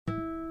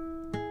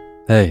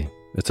Hey,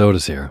 it's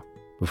Otis here.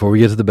 Before we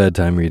get to the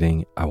bedtime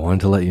reading, I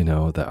wanted to let you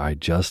know that I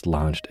just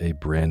launched a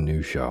brand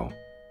new show.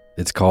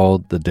 It's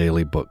called The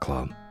Daily Book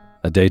Club,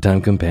 a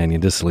daytime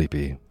companion to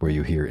Sleepy, where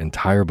you hear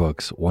entire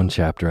books one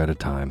chapter at a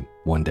time,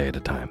 one day at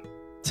a time.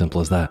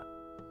 Simple as that.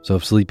 So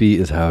if Sleepy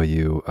is how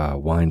you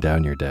wind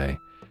down your day,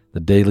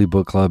 The Daily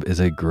Book Club is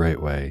a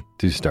great way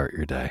to start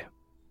your day.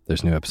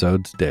 There's new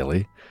episodes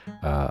daily.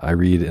 I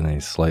read in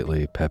a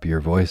slightly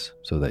peppier voice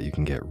so that you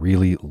can get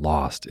really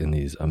lost in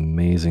these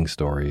amazing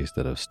stories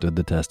that have stood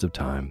the test of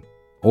time.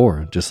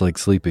 Or, just like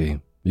Sleepy,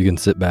 you can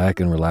sit back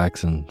and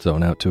relax and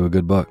zone out to a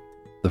good book.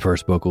 The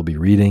first book we'll be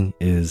reading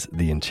is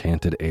The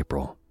Enchanted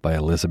April by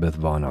Elizabeth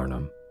von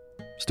Arnim.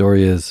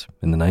 Story is,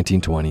 in the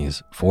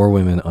 1920s, 4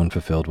 women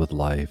unfulfilled with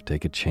life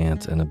take a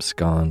chance and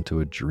abscond to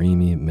a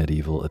dreamy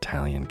medieval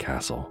Italian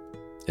castle.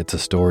 It's a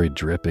story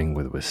dripping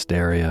with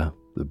wisteria,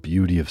 the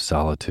beauty of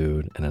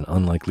solitude, and an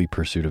unlikely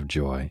pursuit of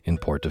joy in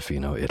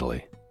Portofino,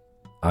 Italy.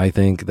 I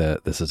think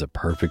that this is a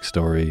perfect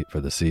story for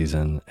the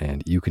season,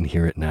 and you can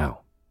hear it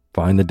now.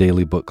 Find the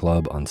Daily Book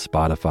Club on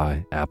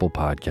Spotify, Apple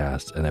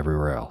Podcasts, and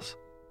everywhere else.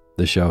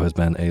 This show has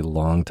been a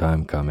long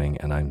time coming,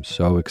 and I'm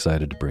so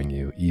excited to bring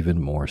you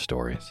even more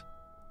stories.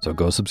 So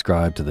go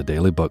subscribe to the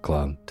Daily Book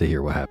Club to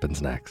hear what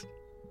happens next.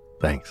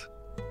 Thanks.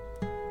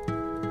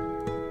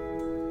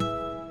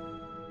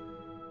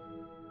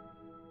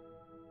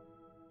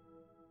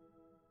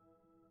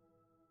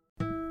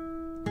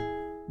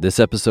 This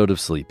episode of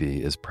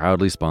Sleepy is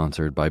proudly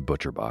sponsored by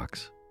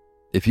ButcherBox.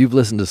 If you've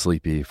listened to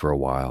Sleepy for a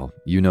while,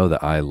 you know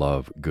that I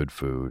love good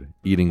food,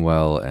 eating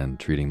well, and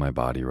treating my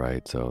body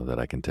right so that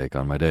I can take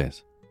on my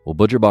days. Well,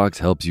 ButcherBox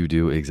helps you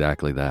do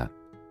exactly that.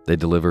 They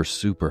deliver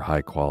super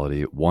high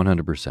quality,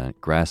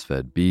 100%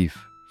 grass-fed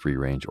beef,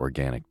 free-range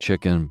organic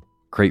chicken,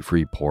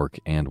 crate-free pork,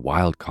 and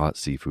wild-caught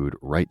seafood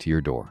right to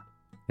your door.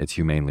 It's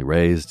humanely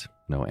raised,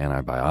 no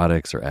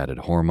antibiotics or added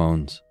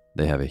hormones.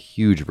 They have a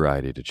huge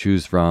variety to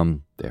choose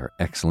from. They are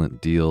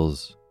excellent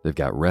deals. They've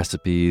got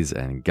recipes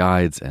and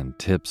guides and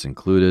tips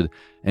included,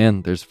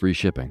 and there's free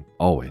shipping,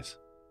 always.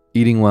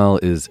 Eating well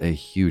is a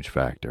huge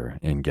factor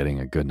in getting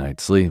a good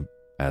night's sleep,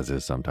 as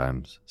is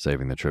sometimes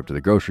saving the trip to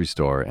the grocery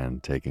store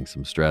and taking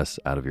some stress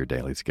out of your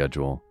daily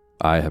schedule.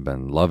 I have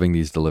been loving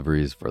these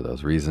deliveries for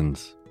those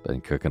reasons.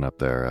 Been cooking up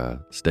their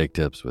steak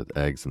tips with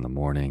eggs in the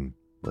morning,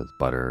 with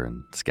butter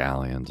and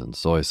scallions and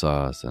soy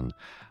sauce, and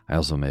I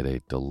also made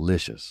a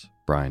delicious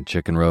brine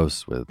chicken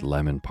roast with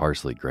lemon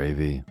parsley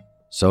gravy.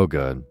 So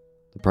good.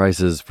 The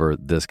prices for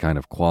this kind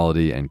of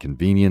quality and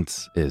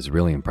convenience is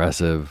really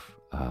impressive.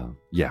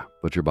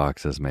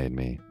 ButcherBox has made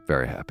me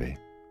very happy.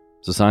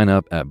 So sign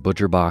up at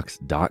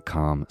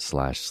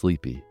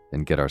butcherbox.com/sleepy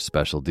and get our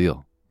special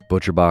deal.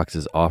 ButcherBox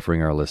is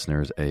offering our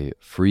listeners a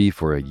free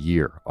for a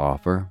year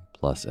offer,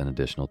 plus an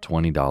additional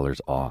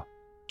 $20 off.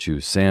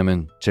 Choose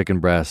salmon, chicken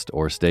breast,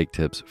 or steak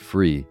tips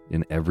free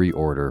in every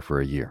order for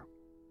a year.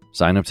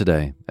 Sign up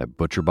today at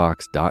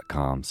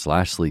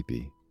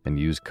butcherbox.com/sleepy and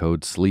use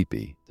code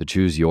SLEEPY to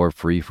choose your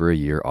free for a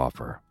year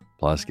offer.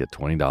 Plus, get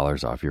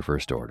 $20 off your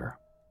first order.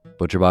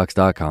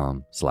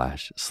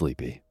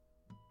 butcherbox.com/sleepy.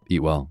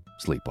 Eat well,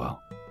 sleep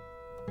well.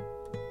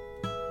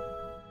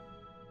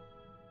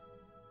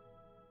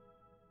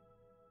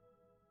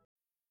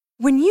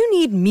 When you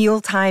need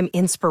mealtime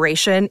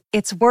inspiration,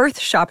 it's worth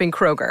shopping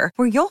Kroger,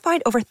 where you'll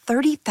find over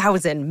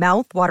 30,000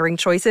 mouth-watering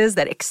choices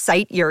that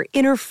excite your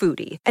inner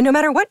foodie. And no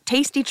matter what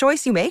tasty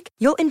choice you make,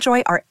 you'll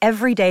enjoy our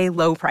everyday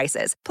low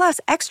prices, plus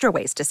extra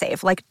ways to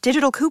save, like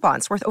digital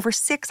coupons worth over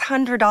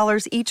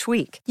 $600 each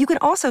week. You can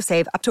also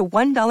save up to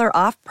 $1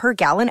 off per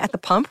gallon at the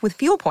pump with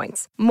fuel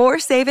points. More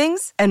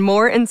savings and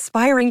more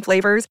inspiring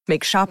flavors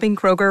make shopping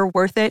Kroger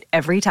worth it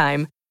every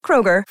time.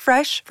 Kroger,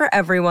 fresh for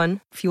everyone.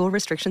 Fuel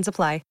restrictions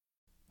apply.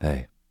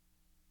 Hey,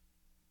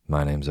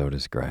 my name's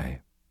Otis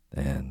Gray,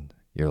 and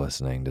you're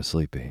listening to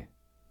Sleepy.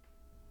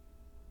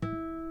 A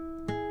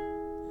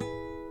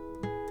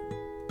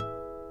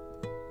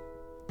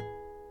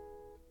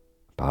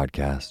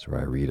podcast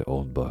where I read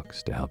old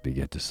books to help you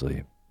get to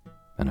sleep,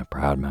 and a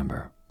proud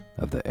member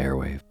of the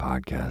Airwave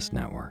Podcast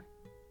Network.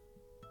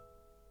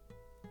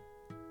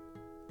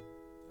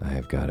 I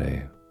have got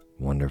a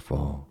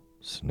wonderful,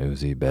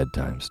 snoozy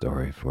bedtime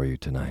story for you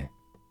tonight.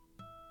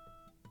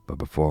 But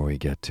before we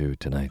get to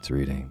tonight's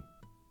reading,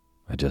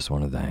 I just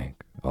want to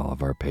thank all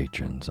of our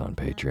patrons on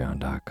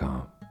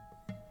patreon.com.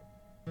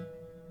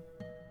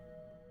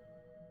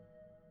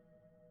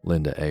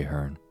 Linda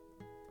Ahern,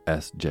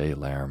 S.J.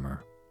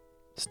 Larimer,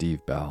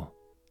 Steve Bell,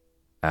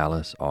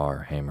 Alice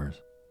R. Hamers,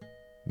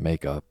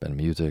 Makeup and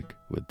Music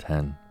with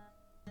 10,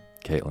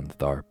 Caitlin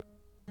Tharp,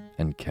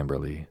 and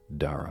Kimberly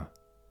Dara.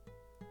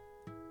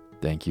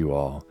 Thank you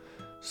all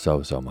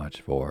so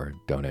much for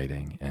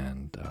donating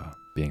and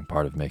being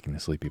part of making the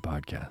Sleepy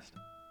podcast.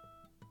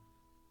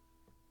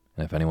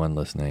 And if anyone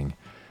listening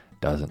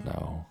doesn't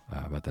know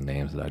about the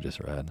names that I just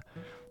read,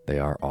 they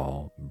are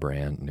all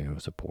brand new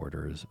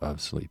supporters of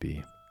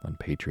Sleepy on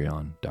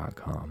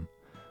patreon.com,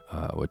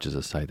 which is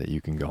a site that you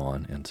can go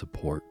on and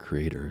support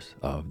creators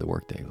of the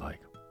work they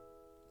like.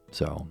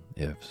 So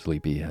if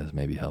Sleepy has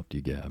maybe helped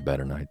you get a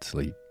better night's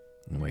sleep,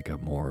 and wake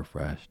up more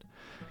refreshed,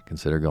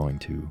 consider going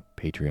to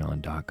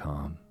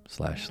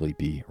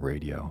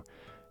patreon.com/sleepyradio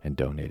and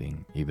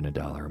donating even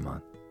 $1 a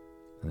month.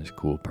 And there's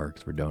cool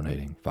perks for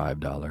donating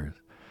 $5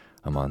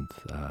 a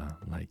month,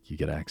 like you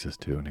get access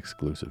to an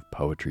exclusive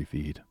poetry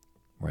feed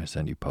where I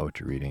send you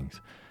poetry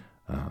readings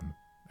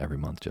every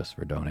month just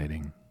for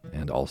donating.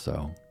 And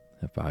also,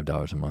 at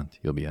 $5 a month,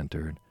 you'll be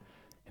entered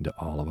into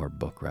all of our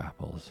book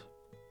raffles,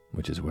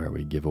 which is where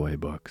we give away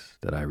books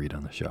that I read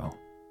on the show.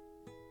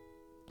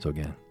 So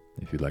again,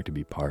 if you'd like to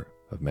be part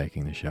of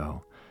making the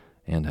show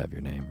and have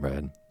your name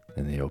read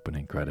in the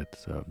opening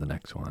credits of the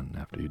next one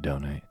after you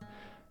donate,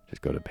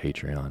 just go to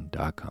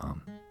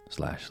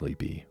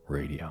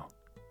patreon.com/sleepyradio.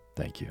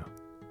 Thank you.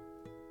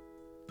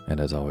 And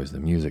as always, the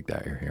music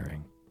that you're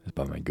hearing is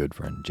by my good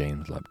friend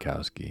James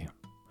Lepkowski,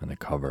 and the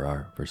cover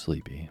art for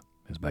Sleepy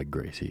is by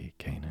Gracie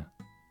Kanan.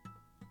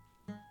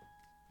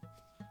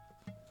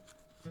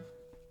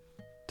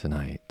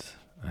 Tonight,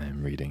 I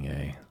am reading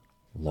a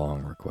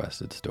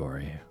long-requested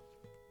story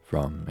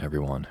from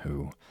everyone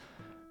who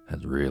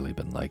has really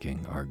been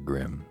liking our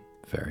grim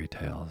fairy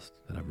tales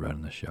that I've read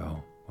on the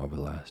show over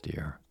the last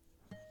year.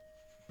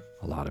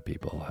 A lot of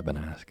people have been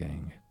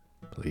asking,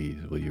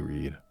 please, will you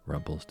read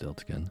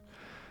Rumpelstiltskin?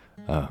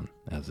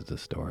 As it's a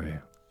story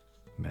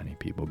many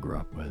people grew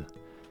up with.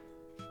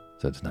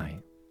 So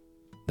tonight,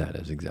 that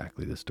is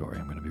exactly the story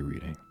I'm going to be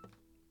reading.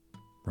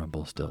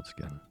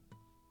 Rumpelstiltskin,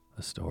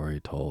 a story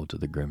told to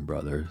the Grimm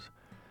brothers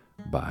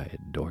by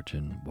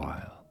Dorchen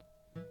Wilde.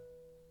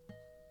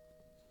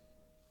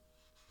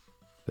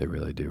 They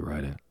really do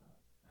write it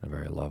in a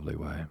very lovely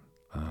way,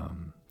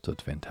 so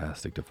it's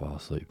fantastic to fall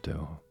asleep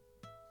to.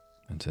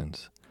 And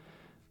since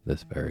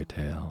this fairy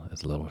tale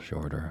is a little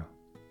shorter,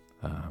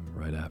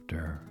 right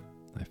after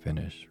I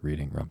finish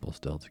reading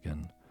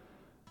Rumpelstiltskin,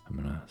 I'm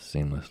going to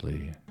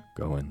seamlessly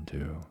go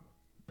into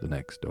the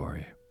next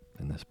story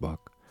in this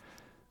book,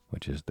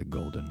 which is The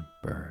Golden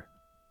Bird,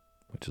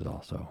 which is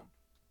also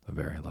a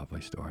very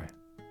lovely story.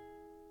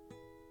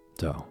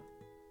 So,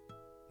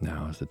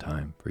 now is the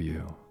time for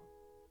you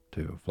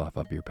to fluff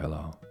up your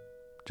pillow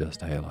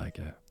just how you like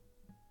it.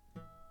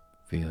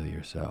 Feel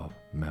yourself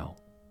melt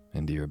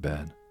into your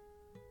bed.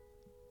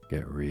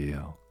 Get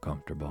real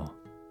comfortable.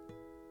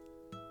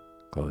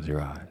 Close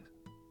your eyes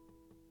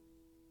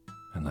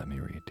and let me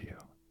read to you.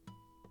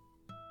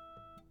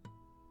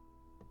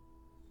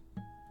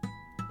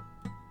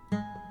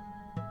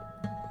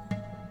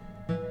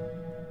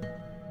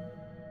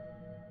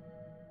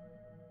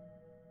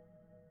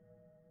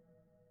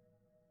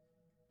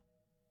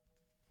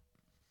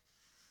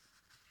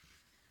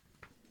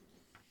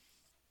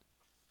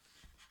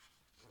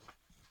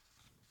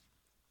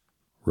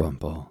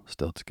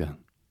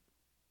 Rumpelstiltskin.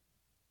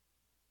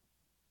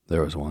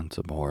 There was once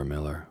a poor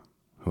miller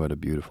who had a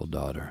beautiful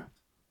daughter.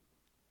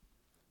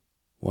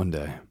 One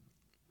day,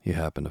 he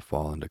happened to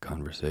fall into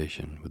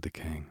conversation with the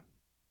king,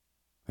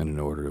 and in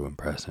order to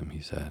impress him,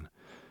 he said,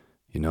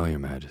 "You know, your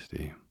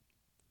majesty,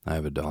 I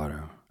have a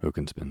daughter who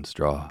can spin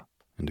straw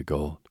into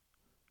gold."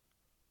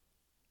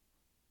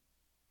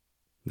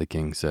 The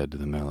king said to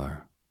the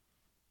miller,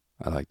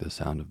 "I like the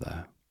sound of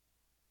that.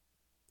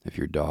 If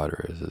your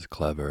daughter is as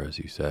clever as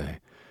you say,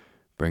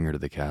 bring her to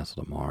the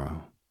castle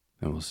tomorrow,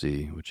 and we'll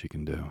see what she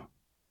can do."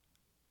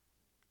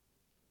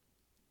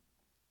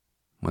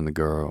 When the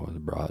girl was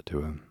brought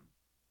to him,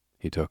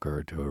 he took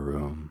her to a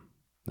room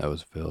that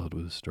was filled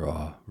with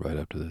straw right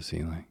up to the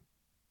ceiling.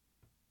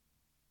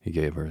 He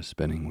gave her a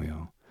spinning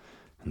wheel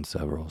and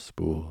several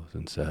spools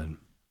and said,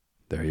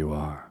 "There you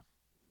are.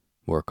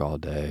 Work all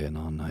day and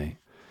all night,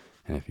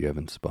 and if you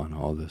haven't spun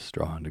all this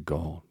straw into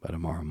gold by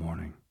tomorrow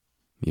morning,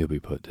 you'll be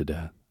put to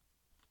death."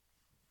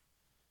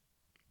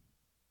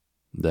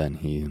 Then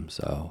he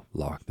himself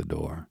locked the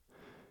door,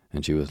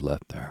 and she was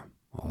left there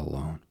all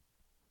alone.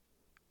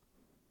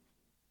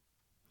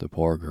 The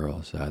poor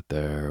girl sat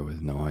there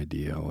with no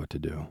idea what to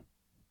do.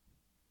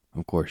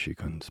 Of course she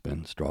couldn't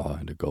spin straw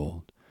into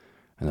gold,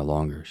 and the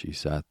longer she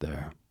sat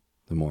there,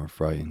 the more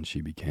frightened she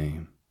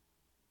became,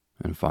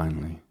 and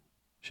finally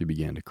she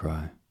began to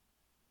cry.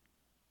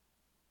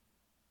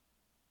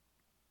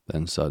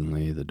 Then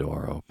suddenly the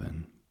door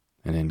opened,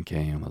 and in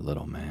came a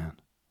little man.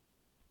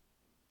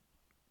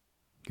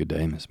 "Good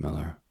day, Miss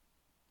Miller,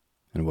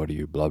 and what are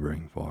you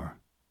blubbering for?"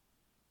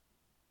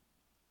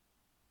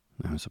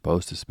 "I'm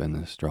supposed to spin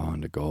this straw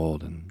into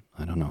gold, and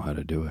I don't know how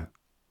to do it.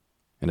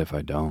 And if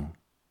I don't,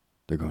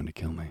 they're going to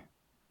kill me."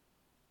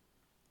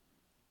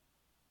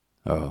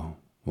 "Oh,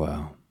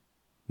 well,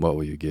 what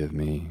will you give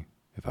me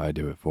if I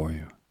do it for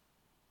you?"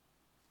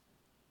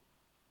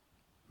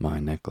 "My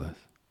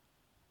necklace."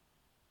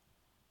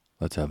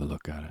 "Let's have a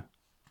look at it."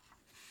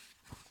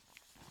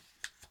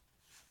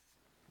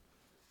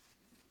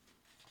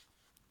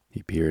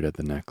 He peered at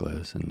the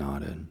necklace and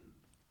nodded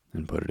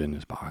and put it in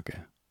his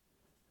pocket,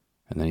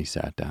 and then he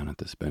sat down at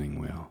the spinning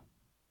wheel.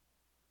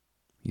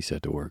 He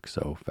set to work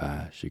so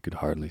fast she could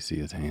hardly see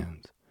his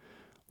hands.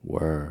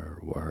 Whir,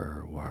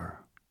 whir,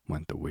 whir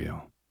went the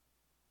wheel,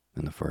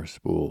 and the first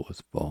spool was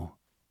full.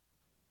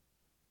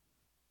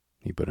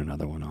 He put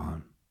another one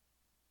on,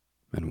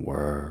 and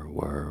whir,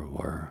 whir,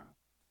 whir,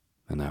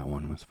 and that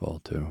one was full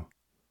too.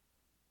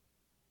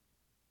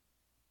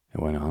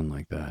 It went on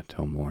like that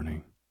till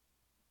morning,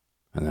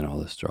 and then all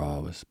the straw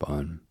was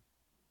spun,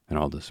 and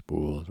all the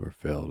spools were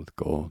filled with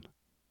gold.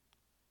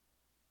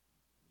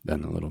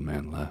 Then the little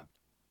man left,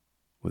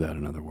 without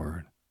another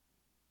word.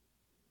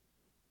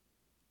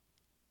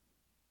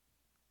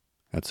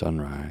 At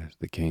sunrise,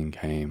 the king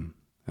came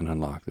and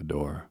unlocked the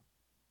door.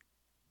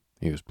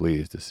 He was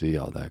pleased to see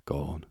all that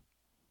gold,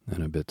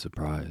 and a bit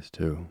surprised,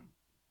 too,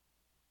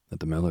 that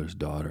the miller's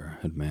daughter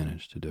had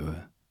managed to do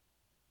it.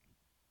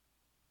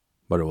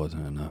 But it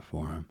wasn't enough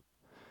for him,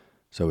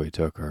 so he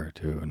took her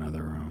to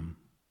another room,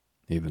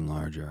 even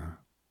larger,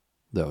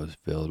 that was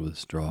filled with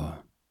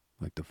straw,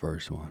 like the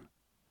first one.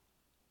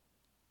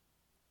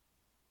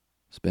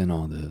 "Spin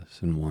all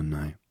this in one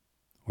night,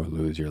 or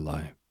lose your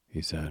life,"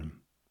 he said,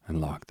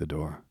 and locked the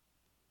door.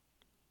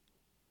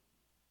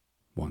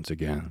 Once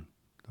again,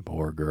 the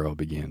poor girl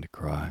began to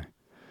cry,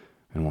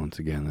 and once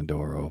again the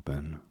door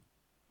opened,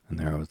 and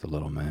there was the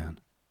little man.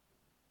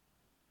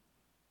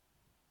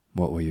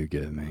 "What will you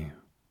give me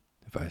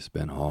if I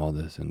spin all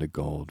this into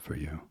gold for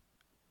you?"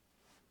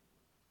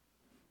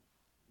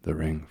 "The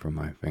ring from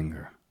my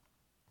finger."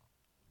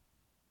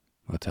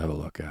 "Let's have a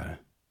look at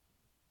it."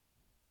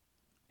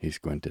 He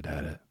squinted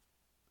at it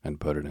and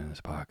put it in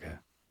his pocket.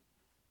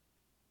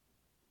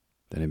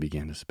 Then he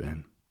began to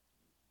spin.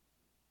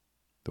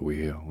 The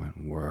wheel went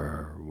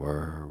whir,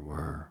 whir,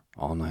 whir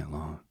all night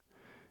long,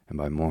 and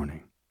by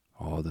morning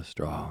all the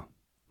straw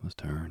was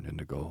turned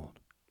into gold.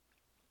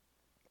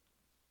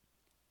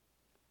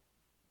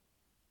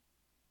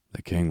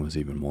 The king was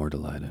even more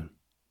delighted,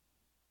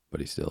 but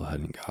he still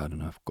hadn't got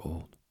enough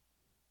gold.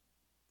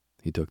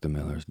 He took the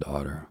miller's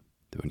daughter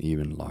to an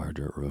even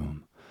larger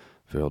room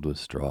filled with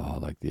straw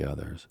like the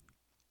others,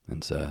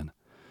 and said,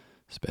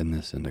 "Spin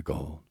this into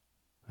gold,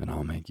 and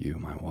I'll make you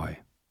my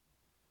wife."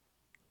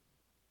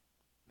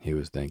 He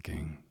was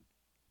thinking,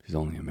 she's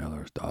only a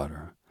miller's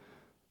daughter,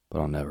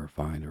 but I'll never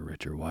find a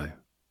richer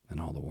wife in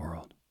all the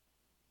world.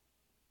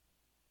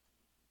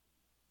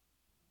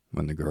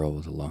 When the girl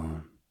was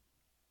alone,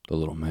 the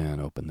little man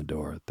opened the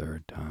door a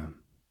third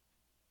time.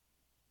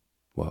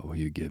 "What will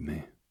you give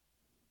me?"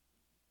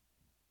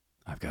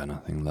 "I've got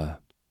nothing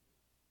left."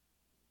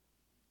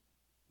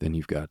 "Then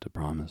you've got to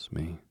promise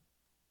me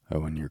that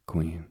when you're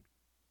queen,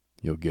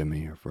 you'll give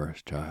me your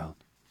first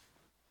child."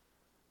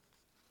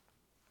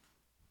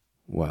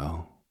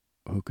 "Well,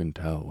 who can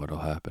tell what'll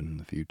happen in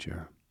the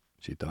future?"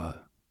 she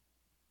thought,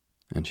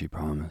 and she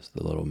promised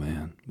the little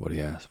man what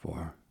he asked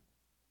for.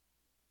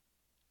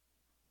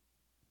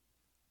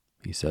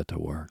 He set to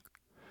work,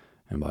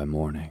 and by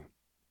morning,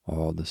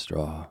 all the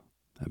straw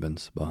had been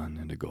spun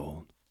into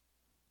gold.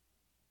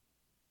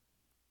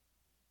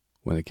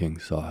 When the king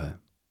saw it,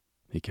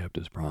 he kept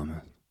his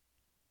promise,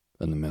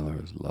 and the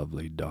miller's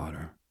lovely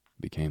daughter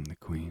became the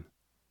queen.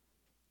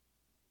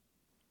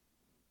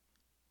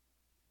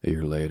 A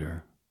year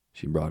later,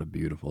 she brought a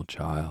beautiful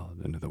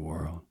child into the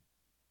world.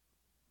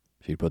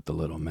 She'd put the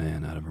little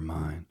man out of her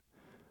mind,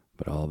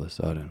 but all of a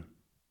sudden,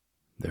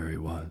 there he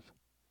was.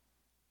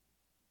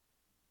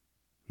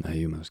 "Now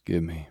you must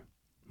give me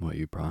what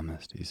you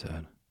promised," he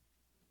said.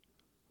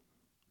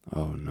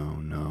 "Oh, no,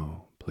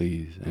 no,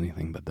 please,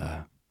 anything but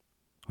that.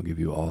 I'll give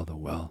you all the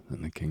wealth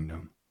in the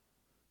kingdom."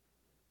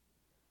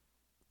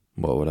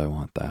 "What would I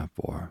want that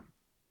for,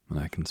 when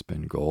I can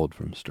spin gold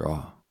from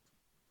straw?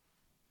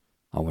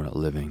 I want a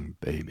living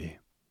baby.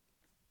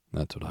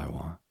 That's what I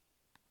want."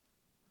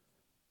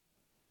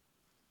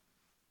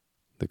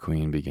 The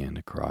queen began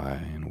to cry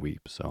and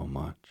weep so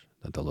much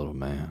that the little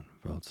man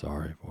felt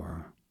sorry for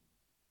her.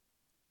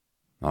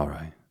 "All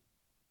right,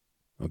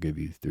 I'll give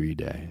you 3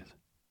 days.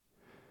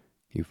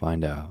 You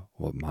find out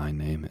what my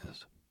name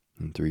is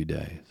in 3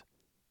 days,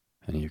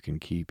 and you can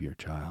keep your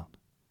child."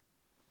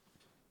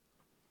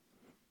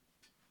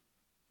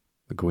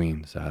 The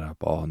queen sat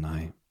up all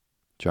night,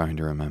 trying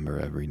to remember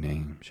every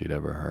name she'd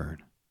ever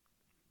heard.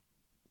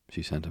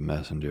 She sent a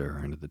messenger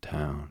into the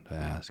town to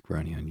ask for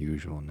any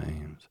unusual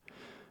names,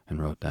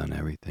 and wrote down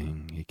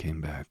everything he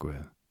came back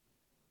with.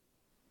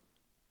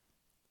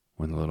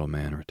 When the little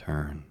man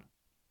returned,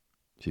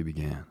 she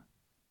began.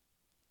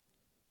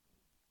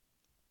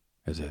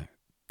 "Is it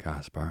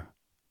Caspar?"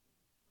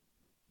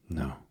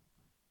 "No,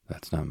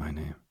 that's not my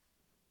name."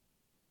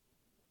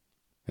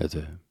 "Is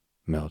it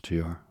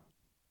Melchior?"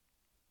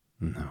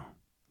 "No,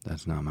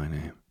 that's not my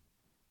name."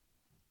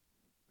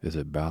 "Is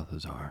it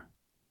Balthazar?"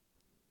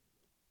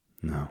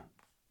 "No,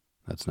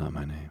 that's not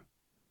my name."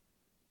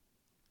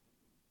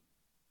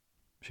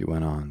 She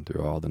went on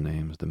through all the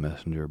names the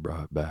messenger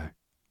brought back,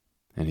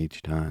 and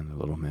each time the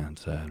little man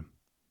said,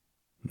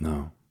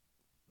 "No,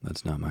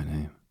 that's not my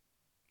name."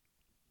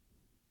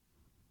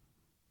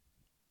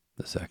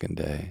 The second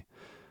day,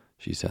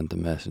 she sent the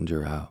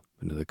messenger out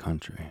into the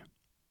country.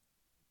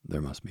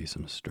 There must be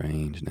some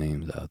strange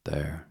names out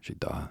there, she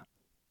thought,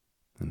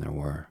 and there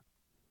were.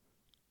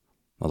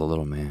 While the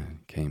little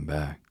man came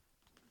back,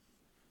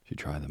 she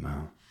tried them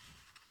out.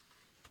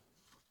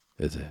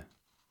 "Is it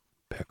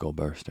Pickle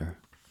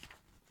Burster?"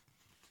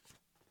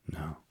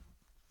 No,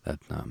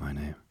 that's not my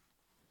name.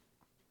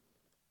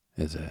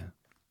 Is it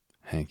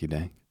Hanky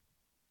Dank?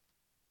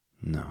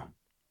 No,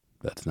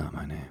 that's not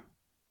my name.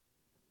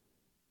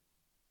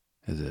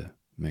 Is it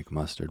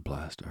McMustard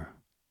Plaster?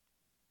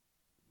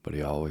 But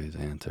he always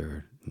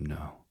answered,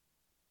 no,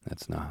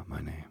 that's not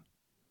my name.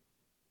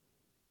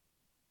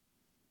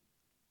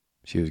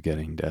 She was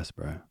getting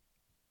desperate.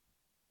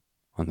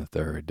 On the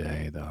third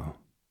day, though,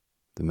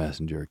 the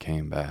messenger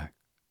came back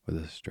with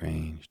a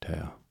strange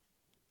tale.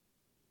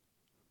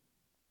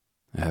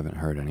 I haven't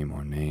heard any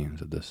more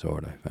names of the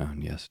sort I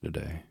found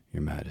yesterday,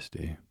 Your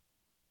Majesty.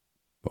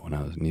 But when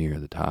I was near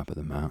the top of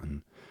the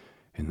mountain,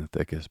 in the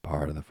thickest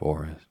part of the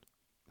forest,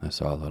 I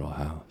saw a little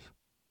house.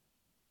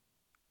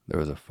 There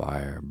was a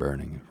fire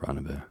burning in front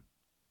of it,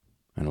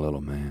 and a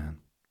little man.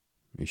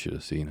 You should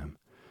have seen him.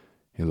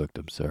 He looked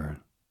absurd.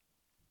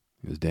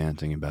 He was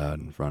dancing about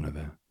in front of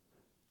it,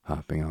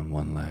 hopping on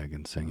one leg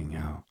and singing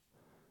out,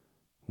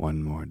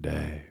 "One more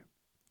day,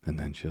 and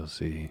then she'll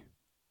see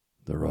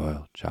the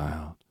royal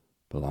child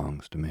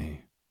belongs to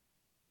me.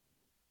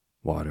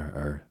 Water,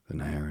 earth,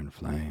 and air and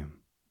flame,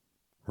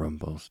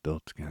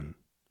 Rumpelstiltskin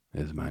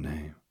is my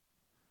name."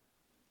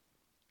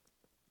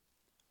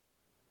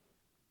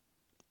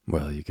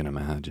 Well, you can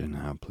imagine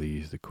how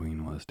pleased the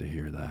queen was to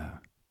hear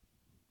that.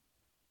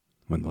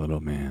 When the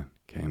little man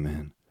came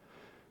in,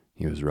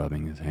 he was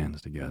rubbing his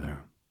hands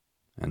together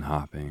and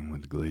hopping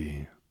with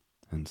glee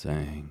and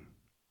saying,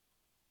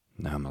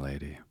 "Now, my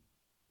lady,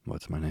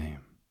 what's my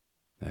name?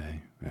 Eh?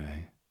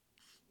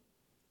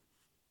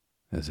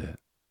 Is it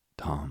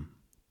Tom?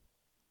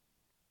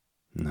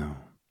 No,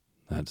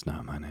 that's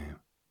not my name.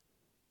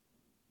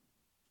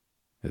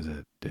 Is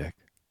it Dick?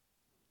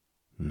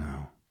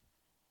 No,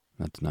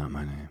 that's not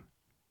my name.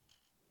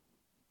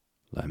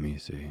 Let me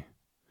see.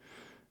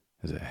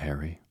 Is it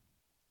Harry?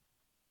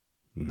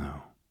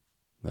 No,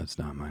 that's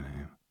not my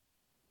name.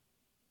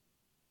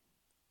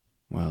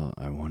 Well,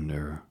 I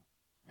wonder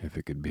if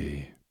it could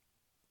be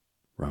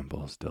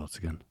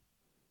Rumpelstiltskin.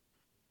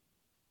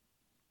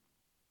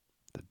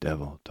 The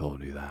devil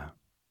told you that.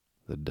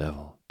 The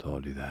devil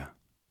told you that,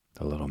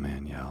 the little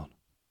man yelled.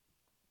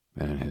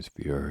 And in his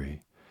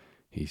fury,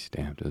 he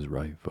stamped his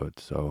right foot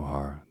so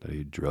hard that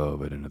he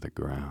drove it into the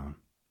ground,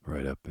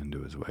 right up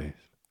into his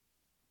waist.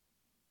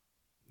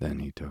 Then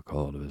he took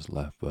hold of his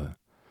left foot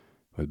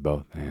with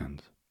both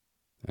hands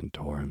and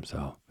tore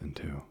himself in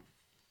two.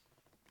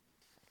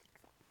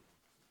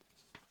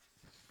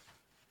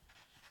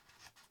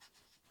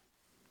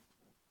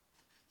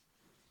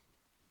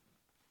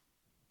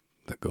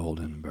 The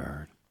Golden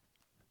Bird.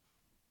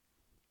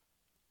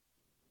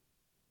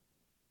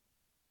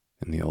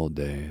 In the old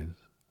days,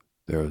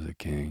 there was a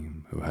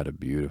king who had a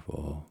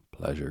beautiful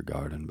pleasure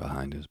garden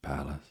behind his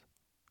palace,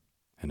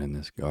 and in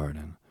this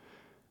garden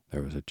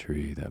there was a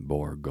tree that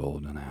bore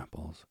golden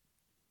apples.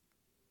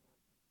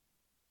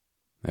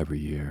 Every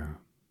year,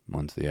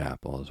 once the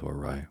apples were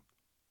ripe,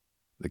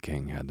 the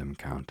king had them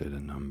counted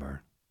and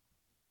numbered.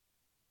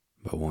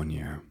 But one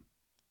year,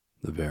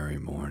 the very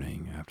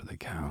morning after the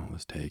count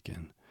was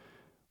taken,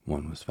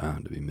 one was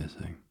found to be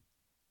missing.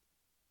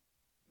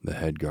 The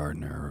head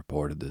gardener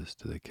reported this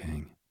to the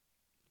king,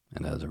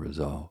 and as a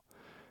result,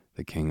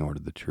 the king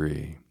ordered the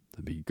tree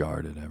to be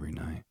guarded every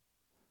night.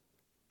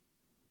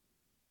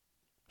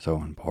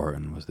 So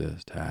important was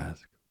this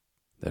task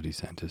that he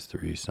sent his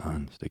 3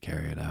 sons to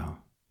carry it out.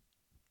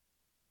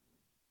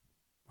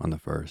 On the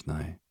first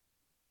night,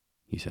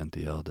 he sent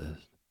the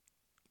eldest,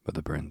 but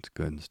the prince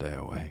couldn't stay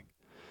awake,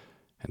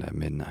 and at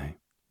midnight,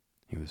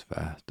 he was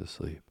fast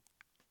asleep.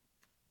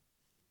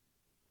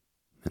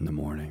 In the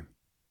morning,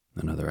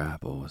 another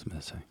apple was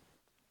missing.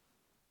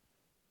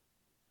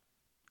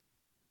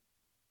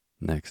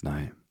 Next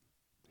night,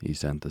 he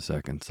sent the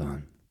second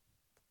son,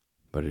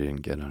 but he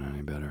didn't get on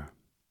any better.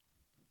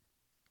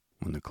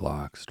 When the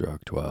clock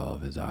struck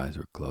 12, his eyes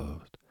were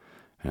closed,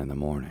 and in the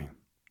morning,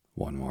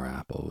 one more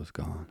apple was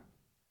gone.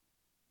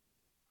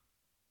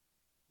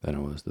 Then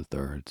it was the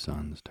third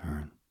son's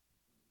turn.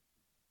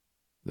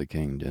 The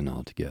king didn't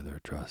altogether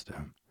trust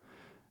him,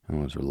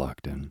 and was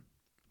reluctant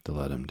to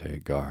let him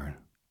take guard.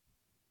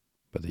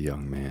 But the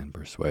young man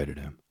persuaded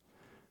him,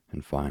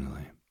 and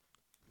finally,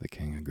 the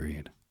king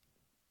agreed.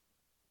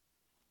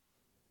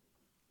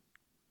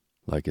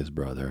 Like his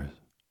brothers,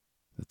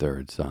 the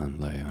third son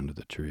lay under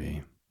the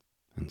tree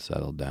and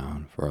settled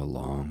down for a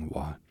long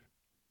watch,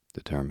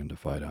 determined to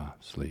fight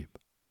off sleep.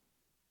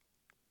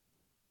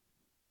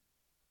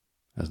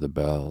 As the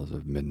bells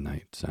of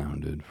midnight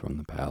sounded from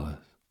the palace,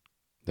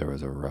 there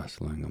was a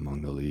rustling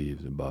among the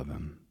leaves above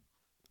him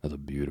as a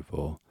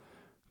beautiful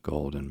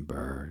golden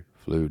bird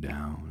flew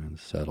down and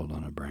settled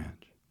on a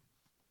branch.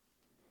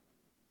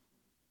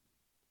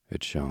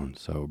 It shone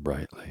so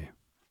brightly,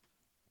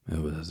 it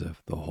was as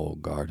if the whole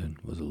garden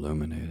was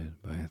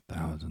illuminated by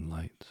 1,000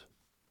 lights.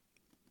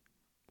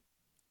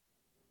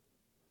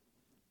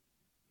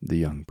 The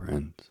young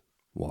prince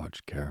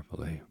watched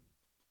carefully,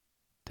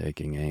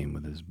 taking aim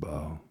with his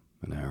bow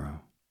and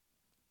arrow,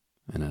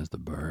 and as the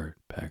bird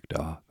pecked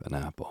off an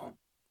apple,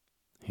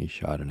 he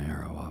shot an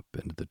arrow up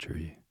into the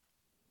tree.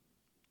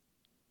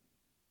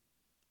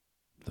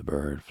 The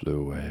bird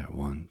flew away at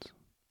once,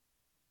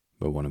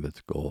 but one of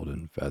its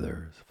golden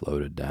feathers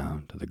floated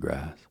down to the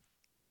grass.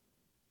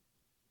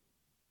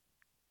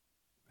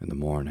 In the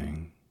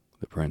morning,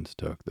 the prince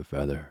took the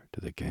feather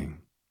to the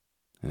king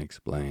and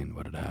explained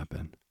what had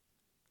happened.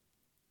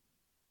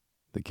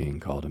 The king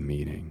called a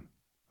meeting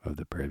of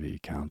the Privy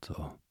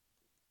Council,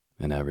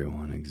 and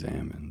everyone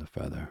examined the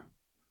feather,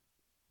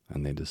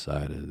 and they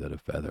decided that a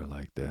feather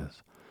like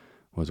this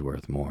was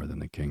worth more than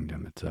the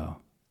kingdom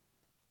itself.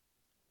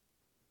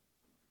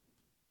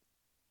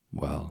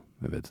 "Well,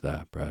 if it's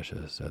that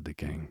precious," said the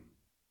king,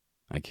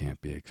 "I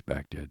can't be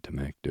expected to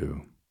make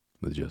do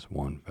with just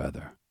one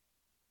feather.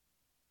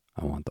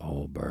 I want the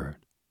whole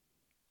bird,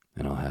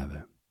 and I'll have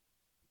it.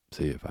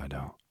 See if I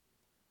don't."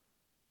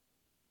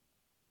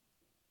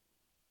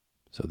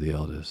 So the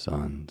eldest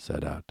son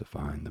set out to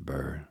find the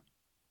bird,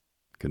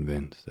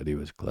 convinced that he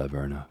was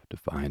clever enough to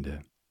find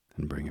it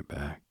and bring it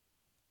back.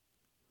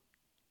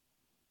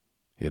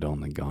 He had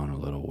only gone a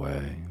little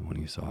way when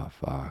he saw a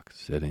fox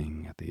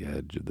sitting at the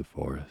edge of the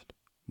forest,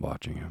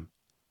 watching him.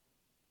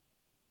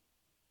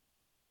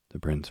 The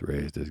prince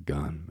raised his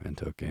gun and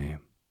took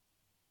aim,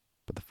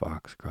 but the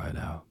fox cried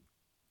out,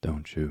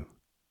 "Don't shoot.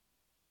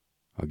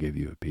 I'll give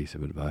you a piece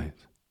of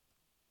advice.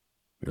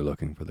 You're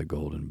looking for the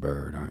golden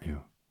bird, aren't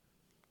you?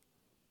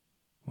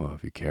 Well,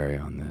 if you carry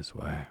on this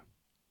way,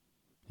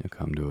 you'll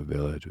come to a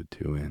village with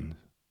 2 inns,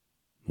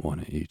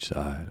 one at each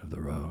side of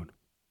the road.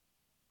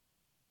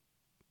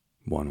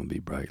 One will be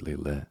brightly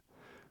lit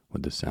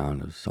with the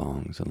sound of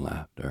songs and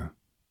laughter.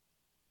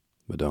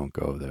 But don't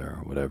go there,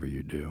 whatever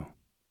you do.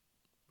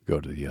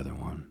 Go to the other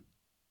one,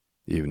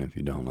 even if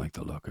you don't like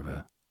the look of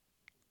it."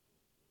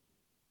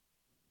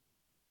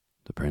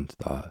 The prince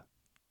thought,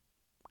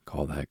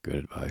 "Call that good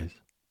advice?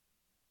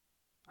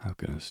 How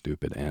can a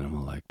stupid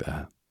animal like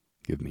that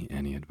give me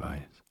any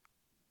advice?"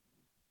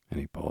 And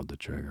he pulled the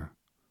trigger.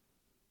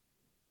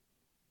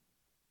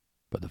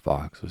 But the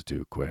fox was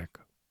too quick.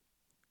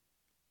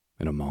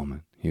 In a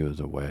moment, he was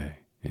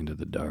away into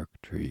the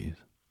dark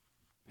trees,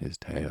 his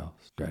tail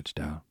stretched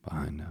out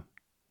behind him.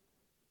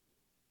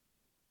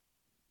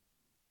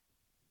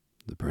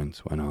 The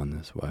prince went on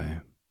this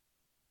way,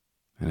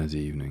 and as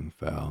evening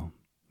fell,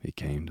 he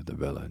came to the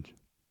village,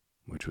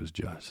 which was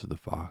just as the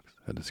fox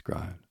had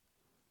described.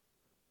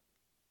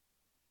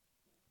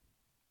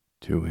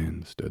 2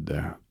 inns stood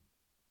there,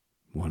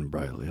 one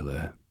brightly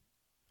lit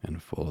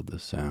and full of the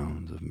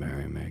sounds of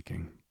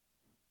merrymaking,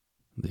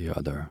 the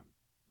other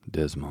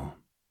dismal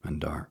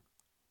and dark.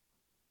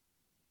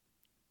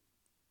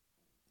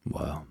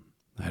 "Well,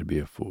 I'd be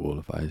a fool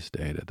if I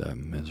stayed at that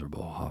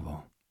miserable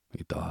hovel,"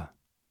 he thought,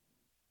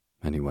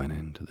 and he went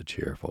into the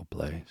cheerful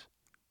place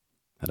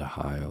at a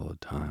high old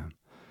time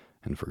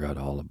and forgot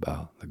all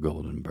about the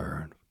golden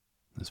bird,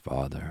 his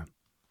father,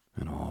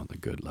 and all the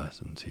good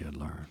lessons he had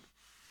learned.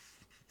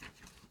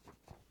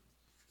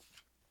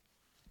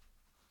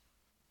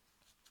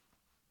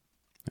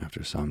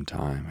 After some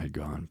time had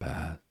gone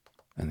past,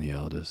 and the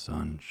eldest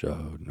son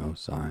showed no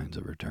signs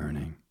of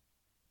returning,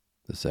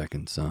 the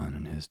second son,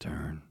 in his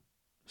turn,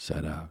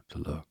 set out to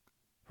look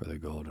for the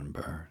golden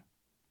bird.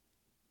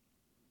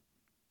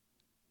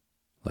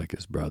 Like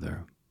his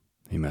brother,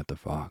 he met the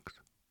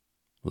fox,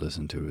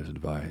 listened to his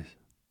advice,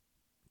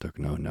 took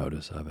no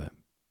notice of it,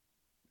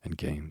 and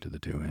came to the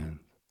 2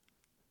 inns.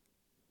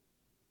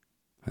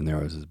 And there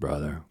was his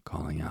brother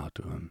calling out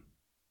to him,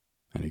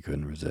 and he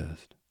couldn't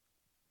resist.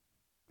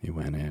 He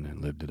went in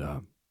and lived it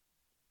up,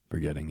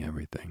 forgetting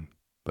everything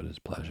but his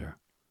pleasure.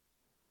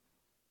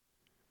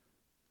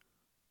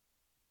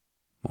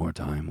 More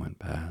time went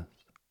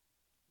past,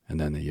 and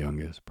then the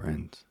youngest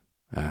prince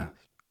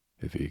asked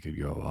if he could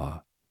go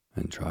off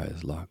and try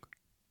his luck.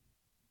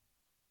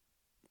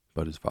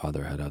 But his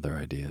father had other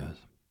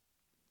ideas.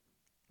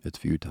 "It's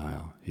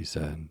futile," he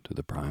said to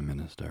the prime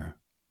minister.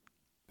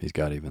 "He's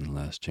got even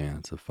less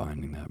chance of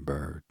finding that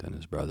bird than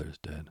his brothers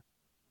did.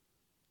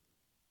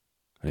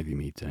 And if he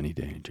meets any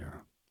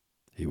danger,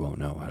 he won't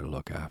know how to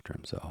look after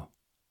himself.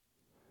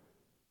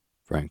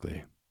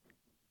 Frankly,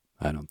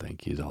 I don't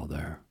think he's all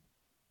there."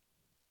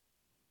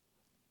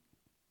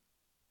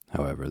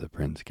 However, the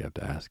prince kept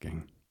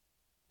asking,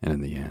 and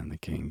in the end the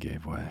king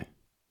gave way.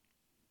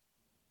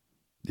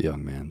 The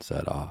young man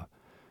set off,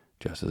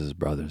 just as his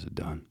brothers had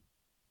done,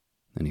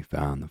 and he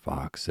found the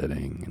fox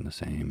sitting in the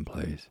same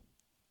place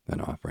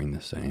and offering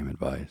the same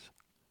advice.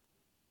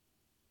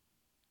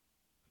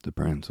 The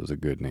prince was a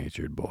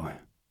good-natured boy,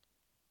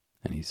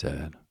 and he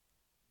said,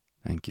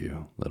 "Thank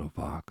you, little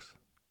fox.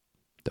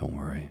 Don't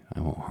worry, I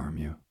won't harm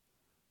you."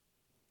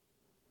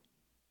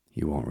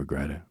 "You won't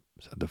regret it,"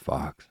 said the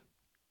fox.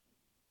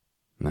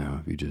 "Now,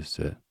 if you just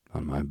sit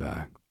on my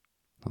back,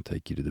 I'll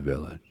take you to the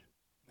village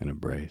in a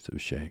brace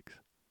of shakes."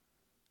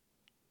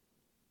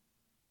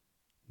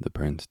 The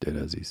prince did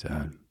as he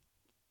said,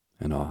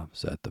 and off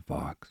set the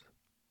fox,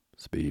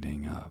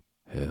 speeding up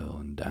hill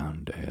and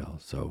down dale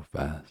so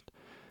fast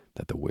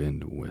that the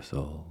wind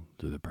whistled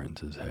through the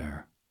prince's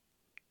hair.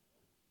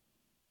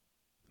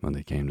 When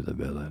they came to the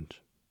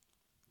village,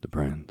 the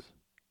prince,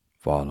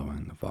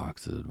 following the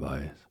fox's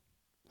advice,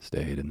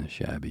 stayed in the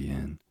shabby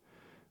inn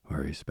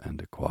where he spent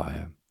a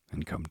quiet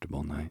and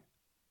comfortable night.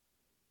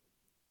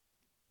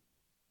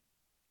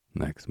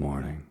 Next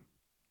morning,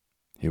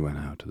 he went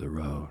out to the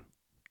road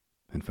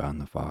and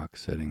found the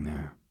fox sitting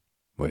there,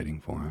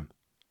 waiting for him.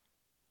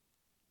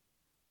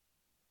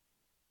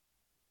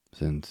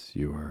 "Since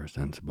you are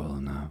sensible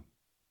enough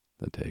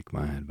to take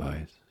my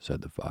advice,"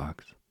 said the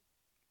fox,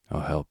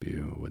 "I'll help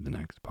you with the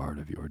next part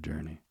of your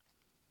journey.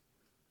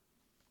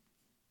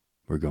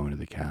 We're going to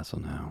the castle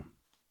now,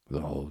 with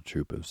a whole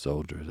troop of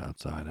soldiers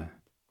outside it.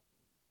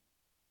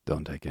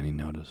 Don't take any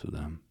notice of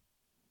them,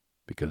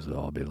 because they'll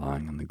all be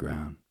lying on the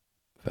ground,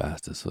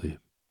 fast asleep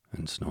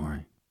and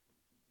snoring.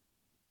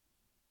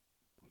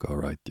 Go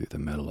right through the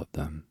middle of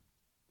them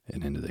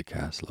and into the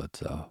castle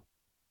itself.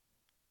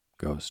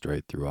 Go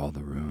straight through all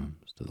the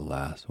rooms to the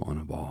last one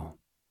of all,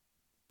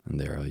 and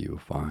there you will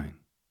find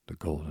the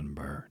golden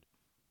bird.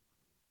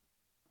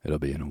 It'll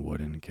be in a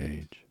wooden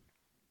cage.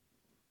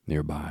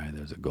 Nearby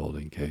there's a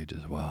golden cage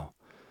as well,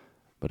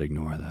 but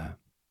ignore that.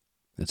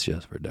 It's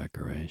just for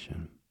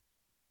decoration.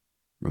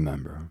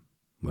 Remember,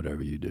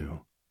 whatever you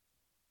do,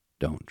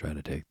 don't try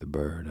to take the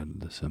bird out of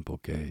the simple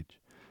cage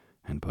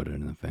and put it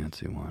in the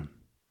fancy one.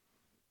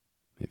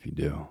 If you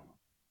do,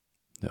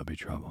 there'll be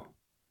trouble."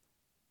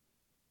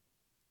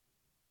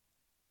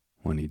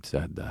 When he'd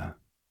said that,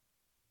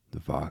 the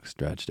fox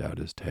stretched out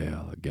his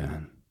tail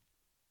again.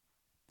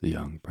 The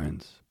young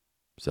prince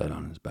sat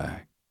on his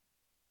back,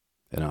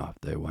 and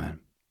off they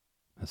went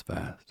as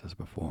fast as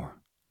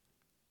before.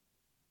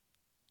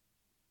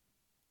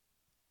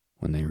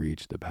 When they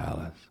reached the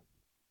palace,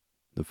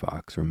 the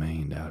fox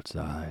remained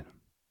outside,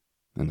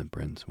 and the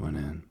prince went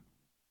in,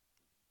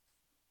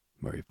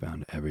 where he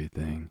found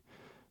everything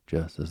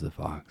just as the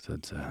fox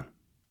had said.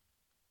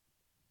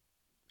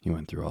 He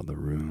went through all the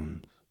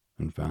rooms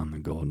and found the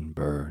golden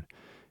bird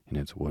in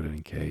its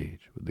wooden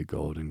cage with the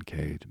golden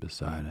cage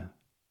beside it.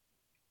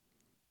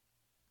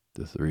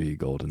 The 3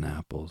 golden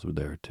apples were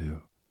there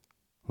too,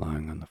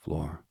 lying on the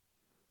floor.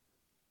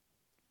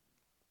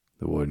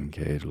 The wooden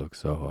cage looked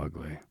so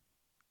ugly,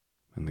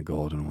 and the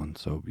golden one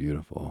so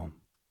beautiful,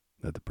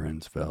 that the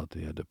prince felt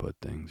he had to put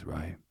things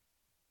right,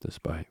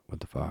 despite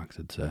what the fox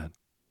had said.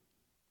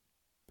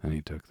 And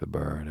he took the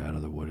bird out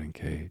of the wooden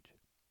cage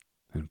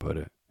and put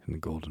it in the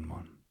golden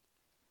one.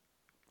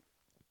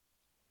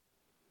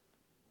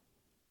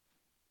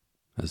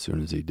 As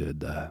soon as he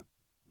did that,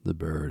 the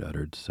bird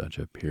uttered such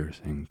a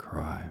piercing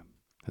cry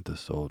that the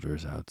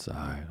soldiers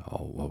outside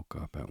all woke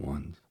up at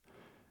once,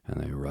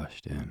 and they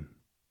rushed in,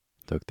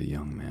 took the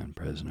young man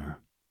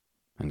prisoner,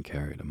 and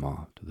carried him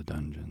off to the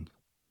dungeons.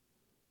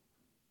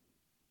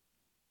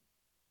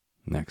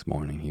 Next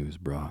morning he was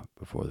brought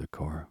before the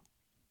court.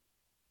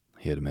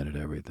 He admitted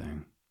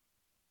everything,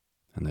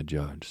 and the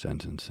judge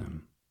sentenced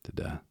him to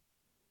death.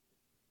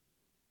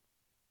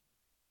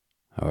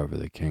 However,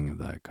 the king of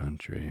that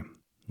country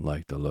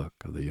liked the look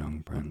of the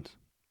young prince,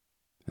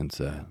 and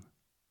said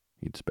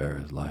he'd spare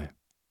his life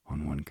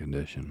on one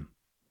condition.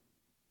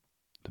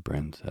 The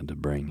prince had to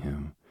bring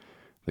him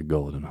the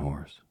golden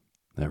horse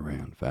that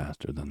ran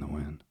faster than the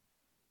wind.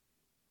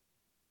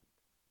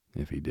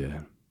 If he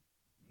did,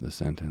 the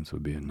sentence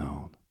would be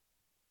annulled,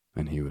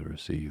 and he would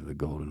receive the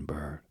golden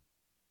bird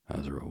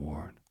as a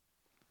reward.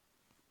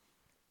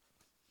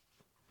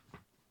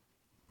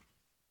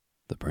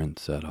 The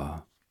prince set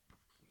off,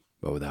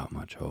 but without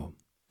much hope.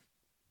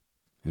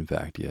 In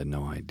fact, he had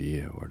no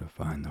idea where to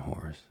find the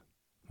horse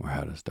or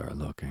how to start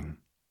looking,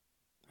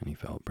 and he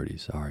felt pretty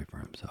sorry for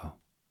himself.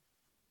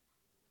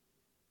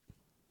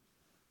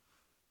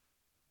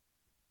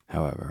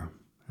 However,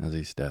 as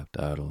he stepped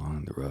out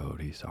along the road,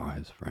 he saw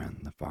his friend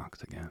the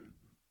fox again.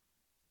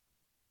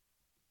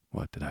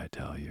 "What did I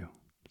tell you?"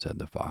 said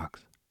the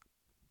fox.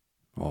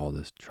 "All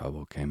this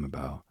trouble came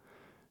about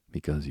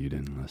because you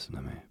didn't listen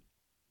to me.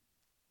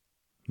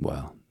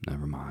 Well,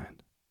 never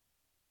mind.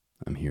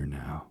 I'm here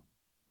now,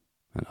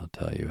 and I'll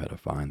tell you how to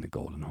find the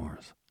golden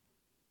horse.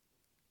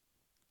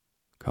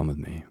 Come with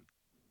me,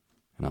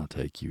 and I'll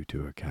take you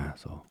to a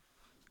castle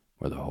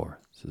where the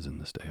horse is in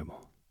the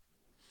stable.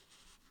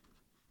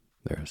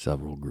 There are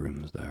several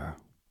grooms there,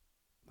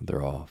 but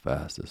they're all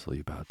fast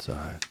asleep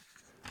outside,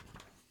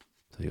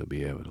 so you'll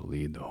be able to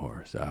lead the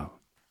horse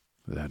out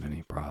without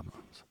any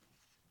problems.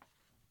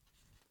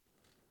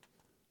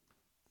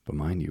 But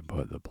mind you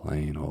put the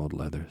plain old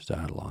leather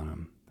saddle on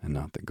him and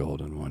not the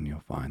golden one you'll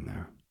find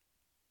there.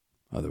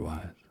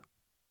 Otherwise,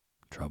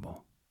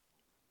 trouble."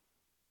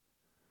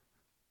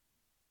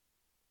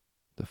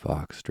 The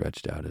fox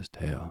stretched out his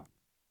tail.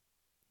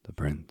 The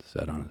prince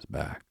sat on his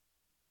back,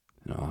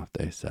 and off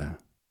they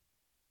set,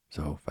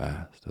 so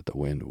fast that the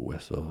wind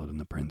whistled in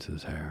the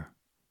prince's hair.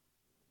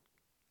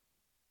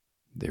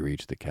 They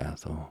reached the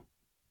castle,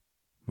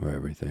 where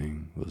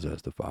everything was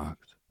as the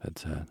fox had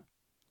said.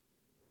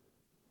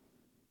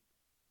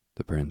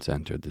 The prince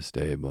entered the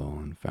stable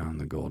and found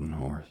the golden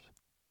horse,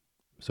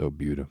 so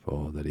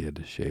beautiful that he had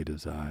to shade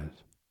his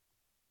eyes.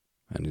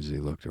 And as he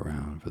looked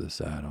around for the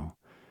saddle,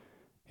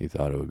 he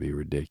thought it would be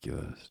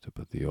ridiculous to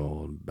put the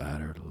old,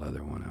 battered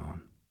leather one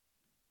on,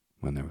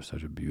 when there was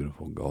such a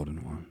beautiful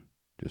golden one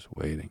just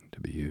waiting to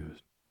be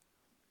used.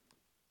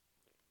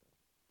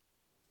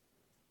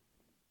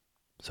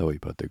 So he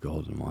put the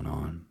golden one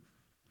on.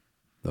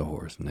 The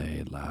horse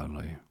neighed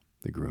loudly.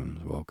 The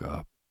grooms woke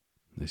up.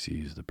 They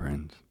seized the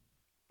prince,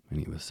 and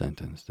he was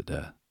sentenced to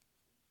death.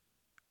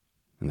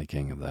 And the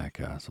king of that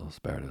castle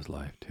spared his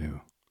life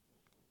too.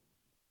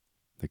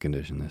 The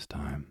condition this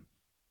time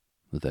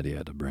was that he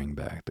had to bring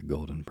back the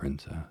golden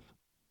princess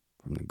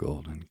from the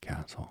golden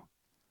castle.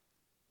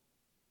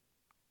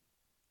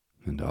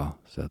 And off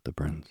set the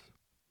prince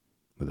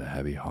with a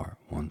heavy heart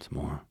once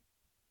more,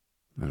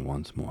 and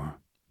once more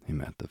he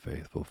met the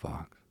faithful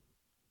fox.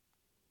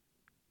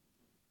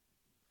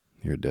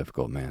 "You're a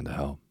difficult man to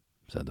help,"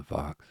 said the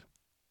fox.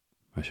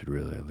 "I should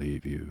really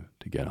leave you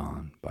to get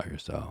on by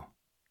yourself,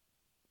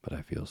 but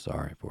I feel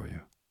sorry for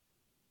you.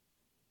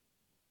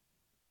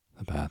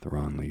 The path we're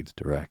on leads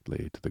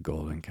directly to the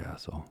golden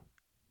castle.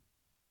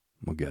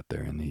 We'll get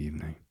there in the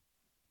evening,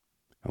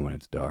 and when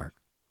it's dark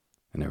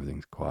and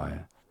everything's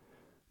quiet,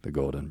 the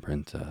golden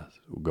princess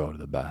will go to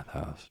the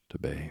bathhouse to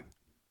bathe.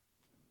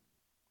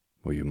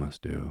 What you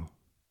must do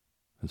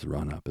is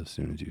run up as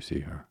soon as you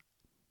see her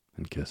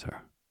and kiss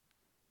her.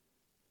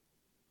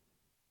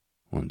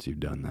 Once you've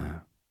done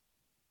that,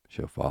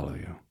 she'll follow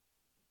you,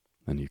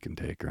 and you can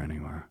take her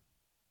anywhere.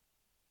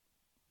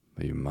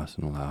 But you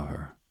mustn't allow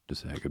her to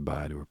say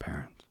goodbye to her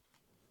parents.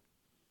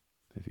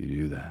 If you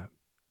do that,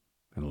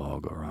 it'll all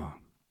go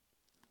wrong."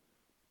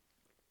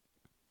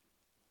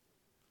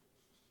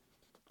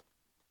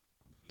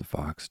 The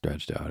fox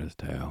stretched out his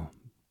tail.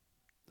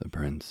 The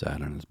prince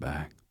sat on his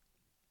back,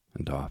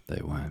 and off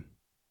they went,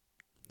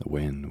 the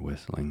wind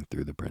whistling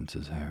through the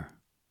prince's hair.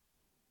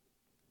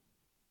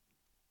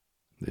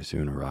 They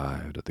soon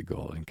arrived at the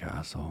golden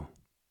castle,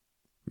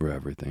 where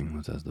everything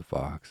was as the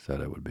fox said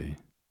it would be.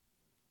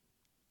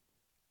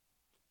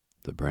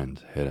 The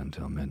prince hid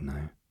until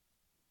midnight,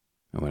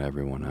 and when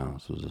everyone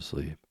else was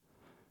asleep,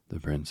 the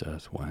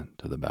princess went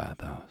to the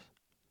bathhouse.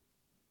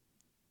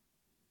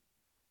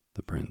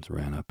 The prince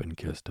ran up and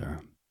kissed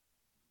her,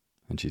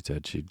 and she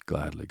said she'd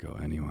gladly go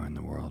anywhere in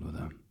the world with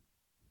him,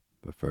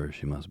 but first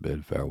she must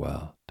bid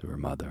farewell to her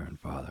mother and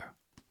father.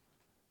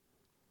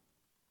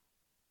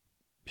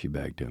 She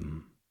begged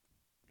him,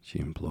 she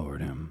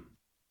implored him,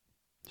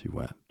 she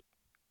wept,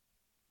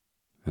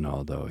 and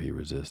although he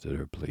resisted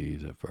her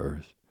pleas at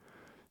first,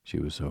 she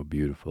was so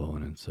beautiful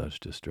and in such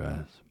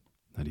distress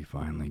that he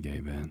finally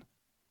gave in.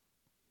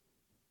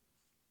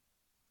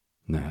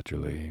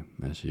 Naturally,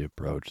 as she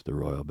approached the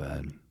royal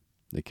bed,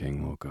 the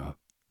king woke up.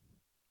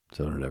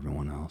 So did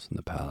everyone else in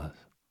the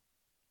palace.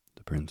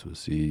 The prince was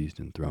seized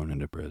and thrown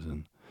into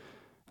prison,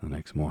 and the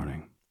next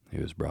morning he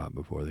was brought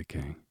before the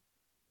king.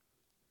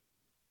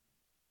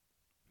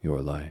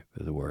 "Your life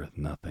is worth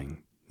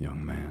nothing,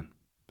 young man,"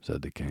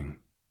 said the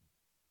king.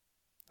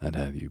 "I'd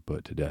have you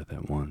put to death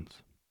at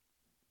once.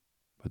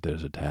 But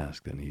there's a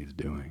task that needs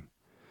doing,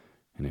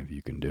 and if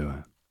you can do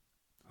it,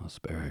 I'll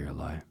spare your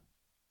life.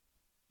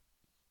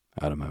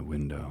 Out of my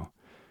window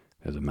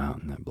is a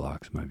mountain that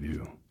blocks my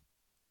view.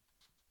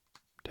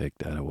 Take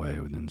that away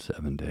within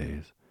 7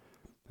 days,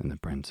 and the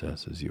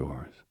princess is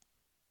yours.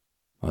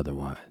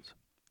 Otherwise,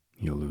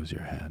 you'll lose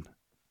your head."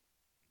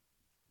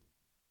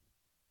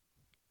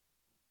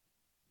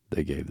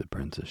 They gave the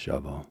prince a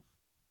shovel,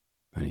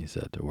 and he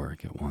set to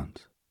work at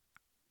once.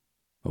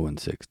 But when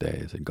 6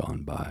 days had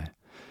gone by,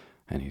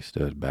 and he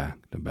stood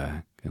back to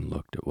back and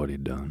looked at what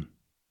he'd done,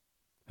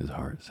 his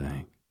heart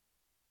sank.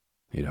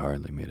 He'd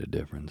hardly made a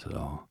difference at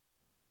all.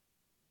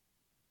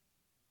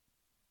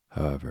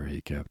 However,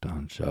 he kept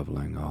on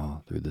shoveling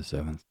all through the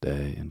 7th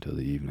day until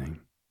the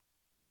evening.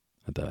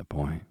 At that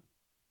point,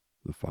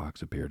 the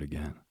fox appeared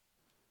again.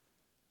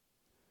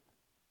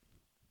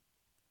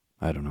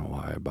 "I don't know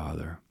why I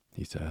bother,"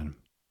 he said.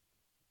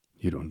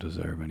 "You don't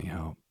deserve any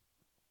help,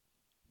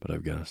 but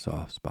I've got a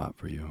soft spot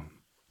for you.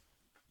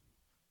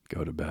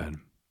 Go to bed,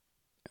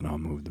 and I'll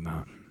move the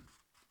mountain."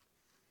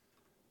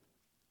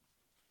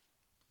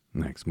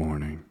 Next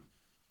morning,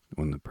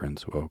 when the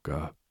prince woke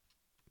up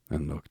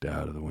and looked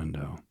out of the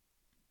window,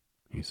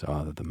 he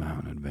saw that the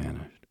mountain had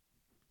vanished.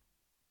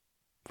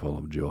 Full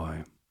of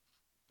joy,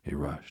 he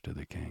rushed to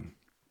the king.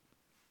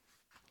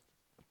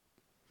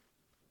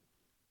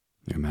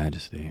 "Your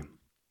Majesty,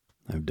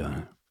 I've done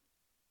it.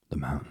 The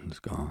mountain's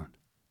gone."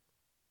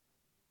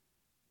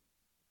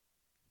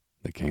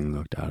 The king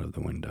looked out of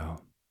the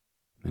window,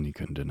 and he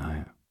couldn't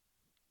deny it.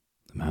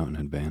 The mountain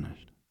had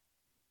vanished.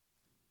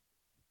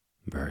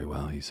 "Very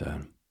well," he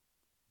said.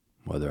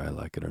 "Whether I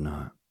like it or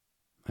not,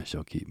 I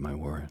shall keep my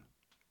word.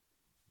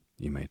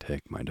 You may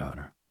take my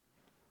daughter."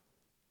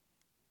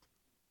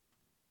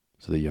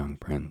 So the young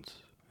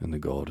prince and the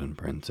golden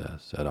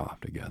princess set off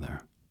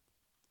together,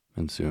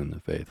 and soon the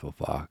faithful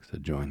fox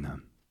had joined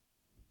them.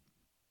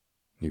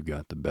 "You've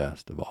got the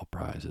best of all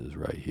prizes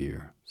right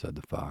here," said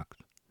the fox,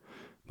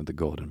 "but the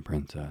golden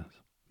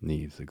princess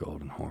needs the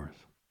golden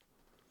horse."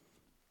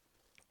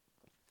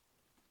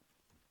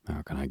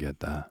 "How can I get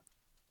that?"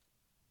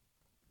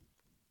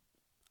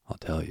 "I'll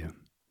tell you,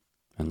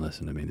 and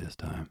listen to me this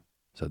time,"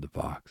 said the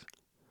fox.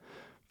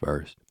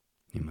 "First,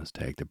 you must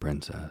take the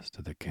princess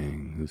to the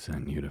king who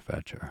sent you to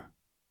fetch her.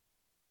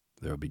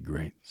 There will be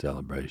great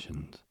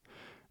celebrations,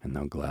 and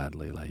they'll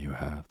gladly let you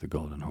have the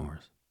golden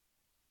horse.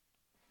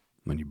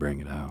 When you bring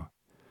it out,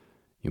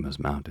 you must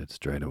mount it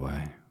straight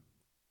away,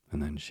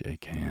 and then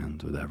shake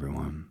hands with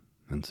everyone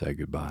and say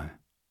goodbye.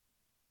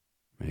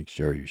 Make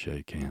sure you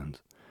shake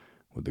hands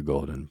with the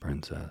golden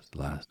princess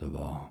last of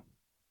all,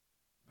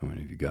 and when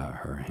you've got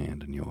her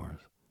hand in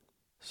yours,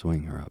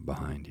 swing her up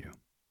behind you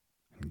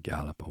and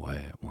gallop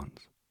away at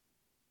once.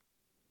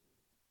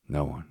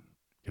 No one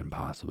can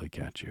possibly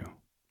catch you,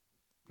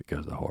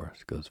 because the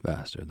horse goes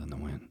faster than the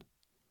wind.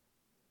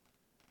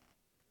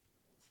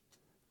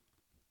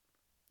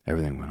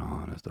 Everything went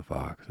on as the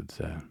fox had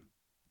said.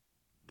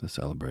 The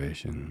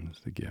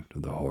celebrations, the gift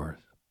of the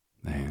horse,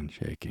 the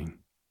handshaking,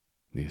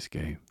 the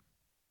escape.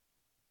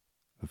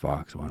 The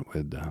fox went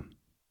with them,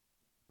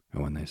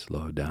 and when they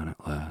slowed down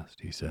at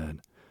last, he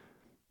said,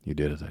 "You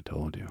did as I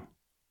told you.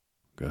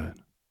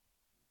 Good.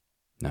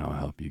 Now I'll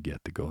help you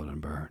get the golden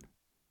bird.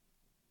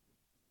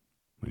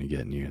 When you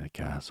get near the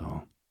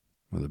castle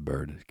where the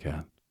bird is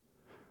kept,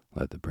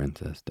 let the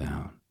princess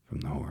down from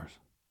the horse.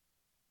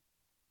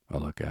 I'll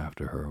look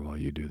after her while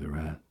you do the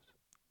rest.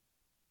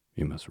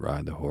 You must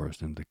ride the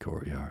horse into the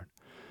courtyard,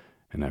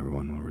 and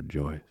everyone will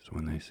rejoice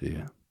when they see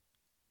it,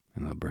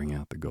 and they'll bring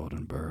out the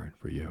golden bird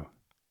for you.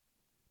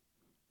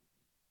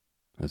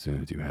 As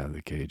soon as you have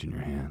the cage in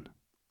your hand,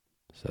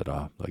 set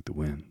off like the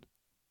wind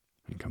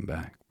and come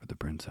back for the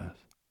princess."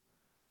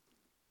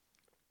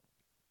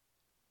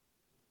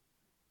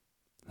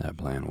 That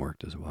plan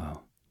worked as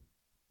well.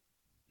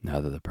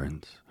 Now that the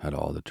prince had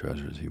all the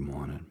treasures he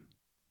wanted,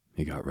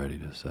 he got ready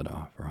to set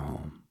off for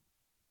home.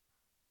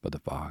 But the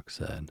fox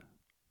said,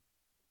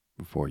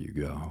 "Before you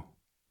go,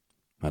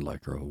 I'd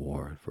like a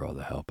reward for all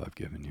the help I've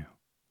given you."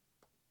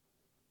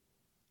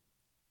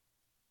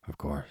 "Of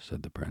course,"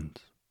 said the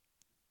prince.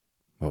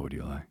 "What would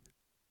you like?"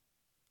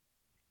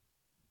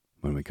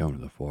 "When we come to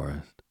the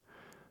forest,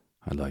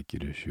 I'd like you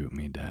to shoot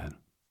me dead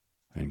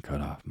and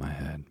cut off my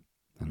head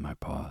and my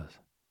paws."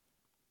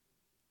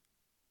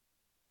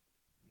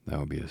 "That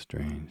would be a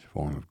strange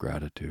form of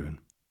gratitude,"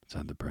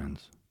 said the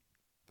prince.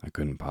 "I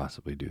couldn't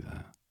possibly do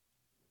that."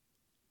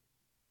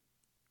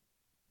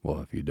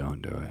 "Well, if you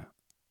don't do it,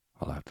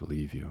 I'll have to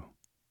leave you.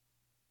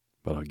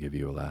 But I'll give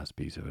you a last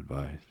piece of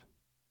advice.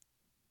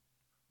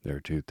 There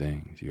are 2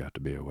 things you have to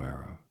be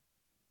aware of.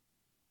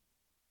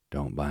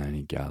 Don't buy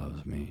any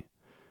gallows meat,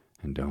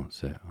 and don't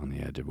sit on the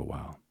edge of a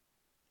well."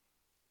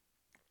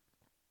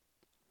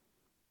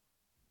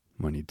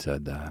 When he'd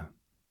said that,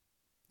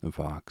 the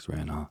fox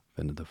ran off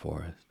into the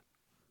forest.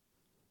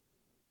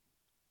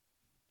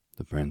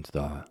 The prince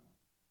thought,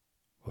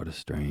 what a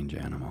strange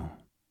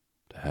animal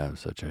to have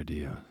such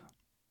ideas.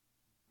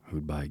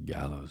 Who'd buy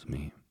gallows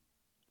meat?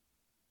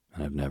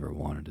 And I've never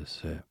wanted to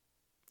sit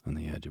on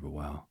the edge of a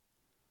well.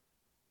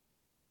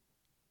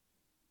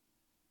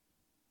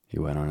 He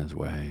went on his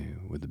way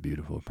with the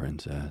beautiful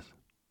princess,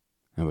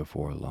 and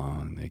before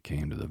long they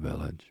came to the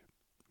village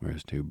where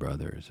his 2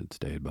 brothers had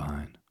stayed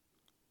behind.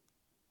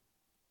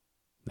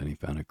 Then he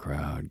found a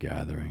crowd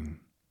gathering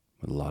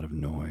with a lot of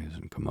noise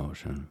and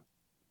commotion,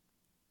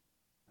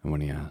 and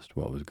when he asked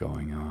what was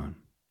going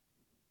on,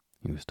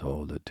 he was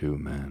told that 2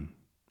 men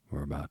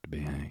were about to be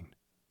hanged.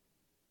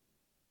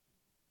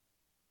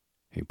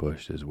 He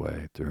pushed his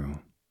way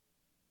through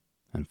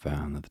and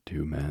found that the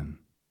 2 men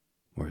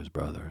were his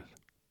brothers.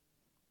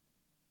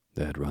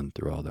 They had run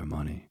through all their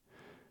money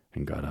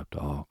and got up to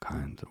all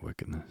kinds of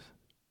wickedness.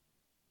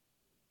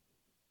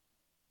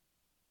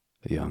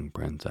 The young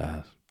prince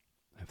asked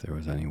if there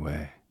was any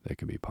way they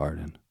could be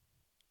pardoned.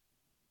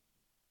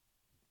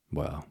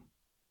 "Well,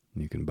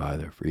 you can buy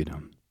their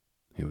freedom,"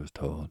 he was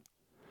told,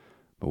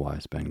 "but why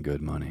spend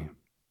good money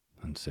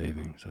on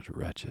saving such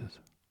wretches?"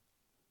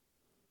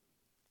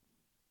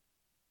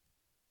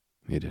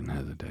 He didn't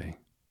hesitate.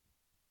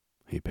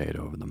 He paid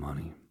over the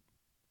money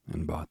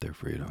and bought their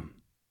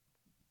freedom,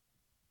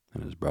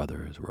 and his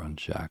brothers were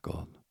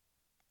unshackled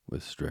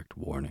with strict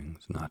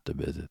warnings not to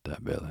visit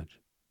that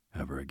village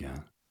ever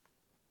again.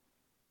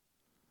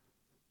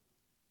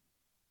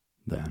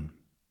 Then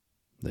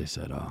they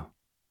set off,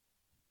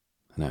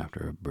 and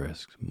after a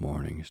brisk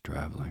morning's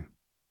traveling,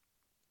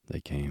 they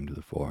came to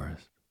the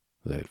forest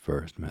where they had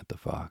first met the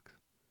fox.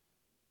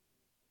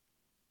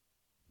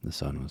 The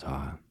sun was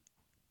hot,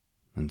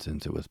 and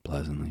since it was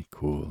pleasantly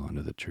cool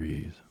under the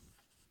trees,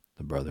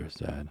 the brothers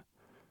said,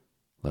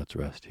 "Let's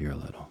rest here a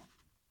little.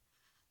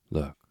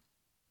 Look,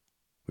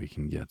 we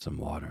can get some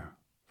water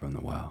from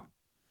the well."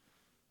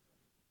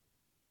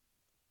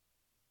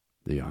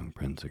 The young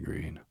prince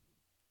agreed.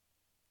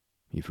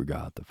 He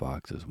forgot the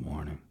fox's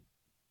warning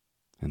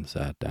and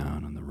sat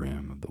down on the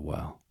rim of the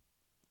well,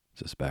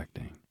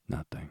 suspecting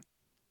nothing.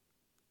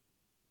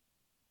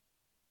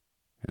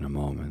 In a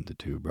moment, the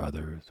 2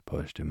 brothers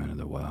pushed him into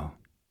the well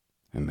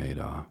and made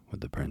off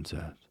with the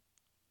princess,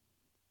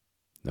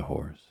 the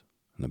horse,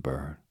 and the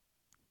bird,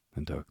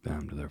 and took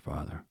them to their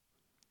father.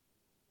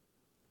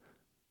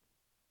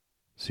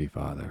 "See,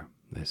 father,"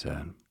 they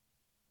said,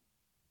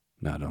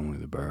 "not only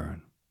the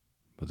bird,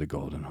 but the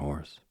golden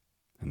horse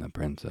and the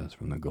princess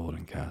from the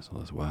golden castle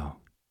as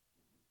well.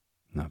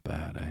 Not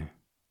bad, eh?"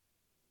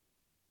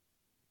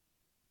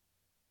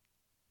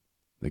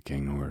 The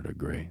king ordered a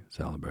great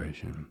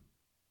celebration,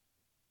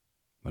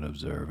 but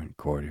observant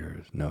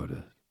courtiers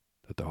noticed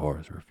that the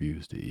horse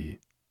refused to eat,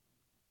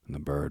 and the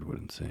bird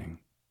wouldn't sing,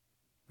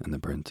 and the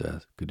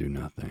princess could do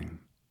nothing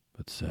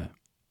but sit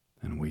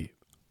and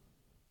weep.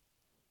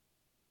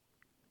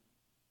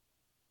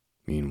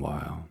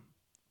 Meanwhile,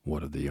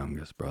 what of the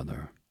youngest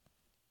brother?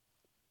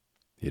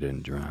 He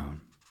didn't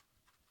drown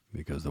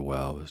because the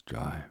well was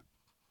dry,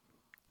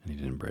 and he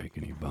didn't break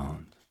any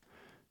bones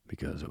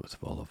because it was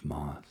full of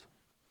moss.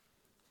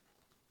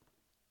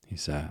 He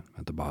sat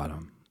at the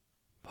bottom,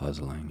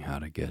 puzzling how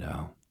to get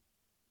out,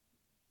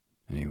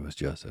 and he was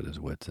just at his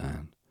wit's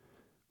end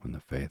when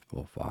the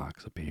faithful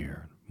fox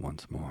appeared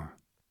once more.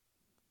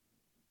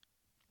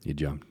 He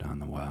jumped down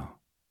the well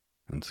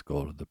and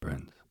scolded the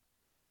prince.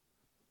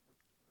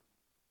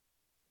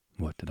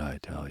 "What did I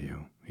tell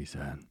you?" he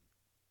said.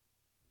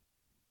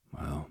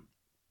 "Well,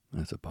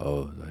 I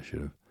suppose I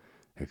should have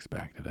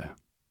expected it.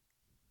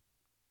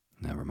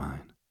 Never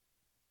mind.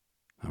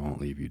 I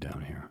won't leave you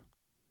down here.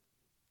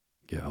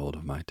 Get hold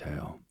of my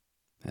tail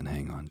and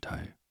hang on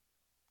tight."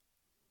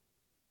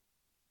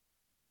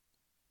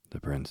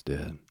 The prince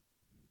did,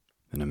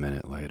 and a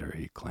minute later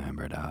he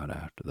clambered out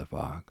after the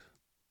fox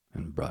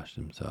and brushed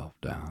himself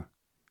down.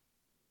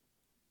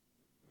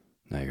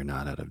 "Now you're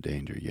not out of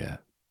danger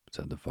yet,"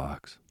 said the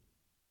fox.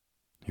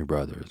 "Your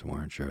brothers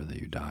weren't sure that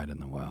you died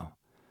in the well,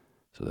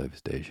 so they've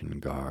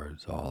stationed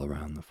guards all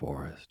around the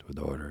forest with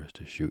orders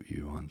to shoot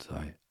you on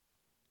sight."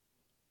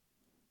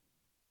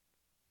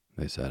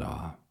 They set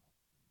off,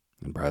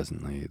 and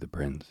presently the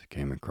prince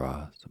came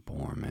across a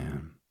poor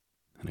man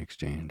and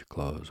exchanged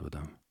clothes with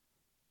him.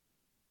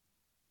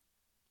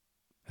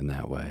 In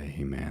that way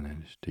he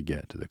managed to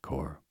get to the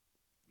court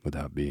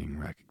without being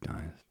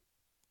recognized.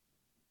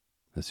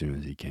 As soon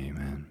as he came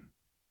in,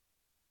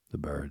 the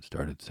bird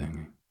started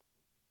singing,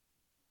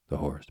 the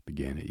horse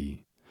began to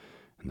eat,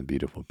 and the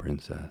beautiful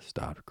princess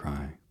stopped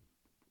crying.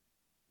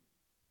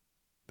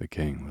 The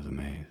king was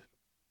amazed.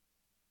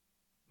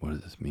 "What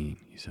does this mean?"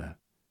 he said.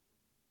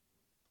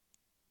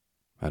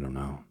 "I don't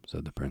know,"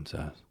 said the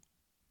princess.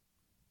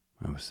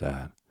 "I was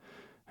sad,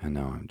 and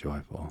now I'm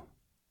joyful.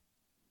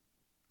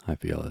 I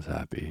feel as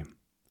happy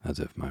as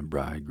if my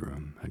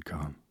bridegroom had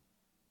come."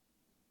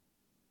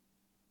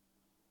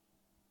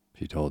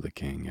 She told the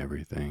king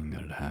everything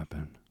that had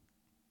happened,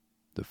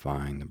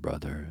 defying the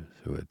brothers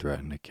who had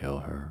threatened to kill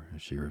her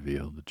if she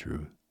revealed the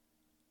truth.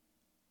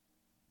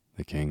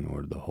 The king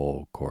ordered the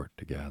whole court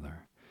to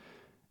gather,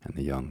 and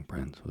the young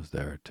prince was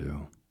there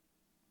too,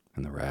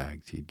 in the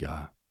rags he'd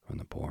got from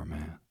the poor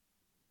man.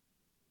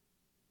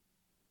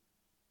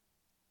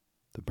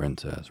 The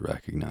princess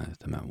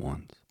recognized him at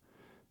once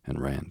and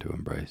ran to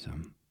embrace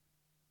him,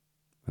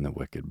 and the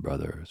wicked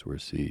brothers were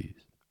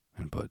seized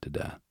and put to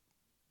death.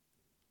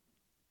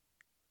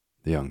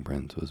 The young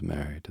prince was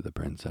married to the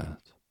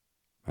princess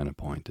and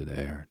appointed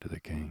heir to the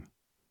king.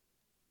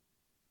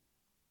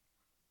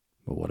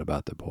 But what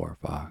about the poor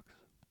fox?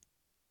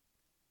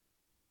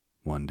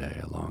 One day,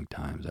 a long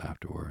time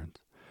afterwards,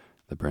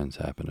 the prince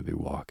happened to be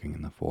walking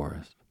in the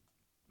forest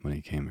when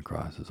he came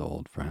across his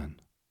old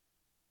friend,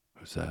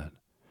 who said,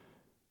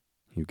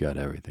 "You've got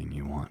everything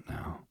you want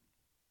now,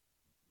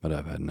 but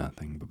I've had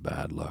nothing but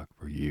bad luck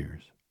for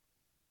years,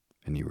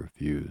 and you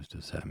refuse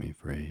to set me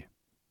free,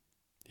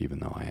 even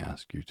though I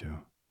ask you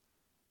to."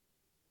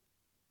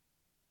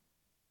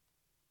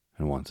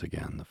 And once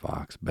again the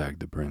fox begged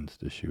the prince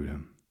to shoot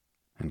him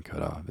and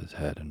cut off his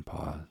head and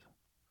paws.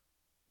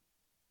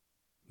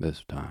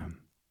 This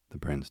time the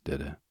prince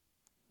did it,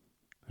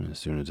 and as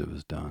soon as it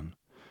was done,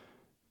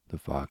 the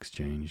fox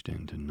changed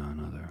into none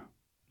other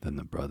than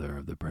the brother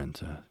of the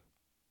princess,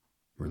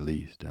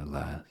 released at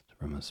last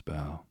from a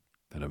spell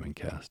that had been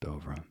cast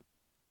over him.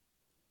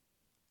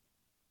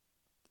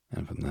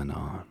 And from then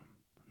on,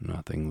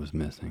 nothing was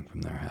missing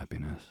from their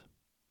happiness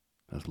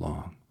as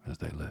long as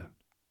they lived.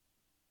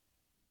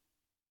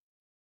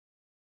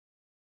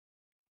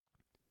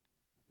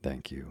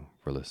 Thank you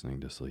for listening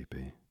to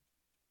Sleepy.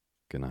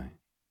 Good night.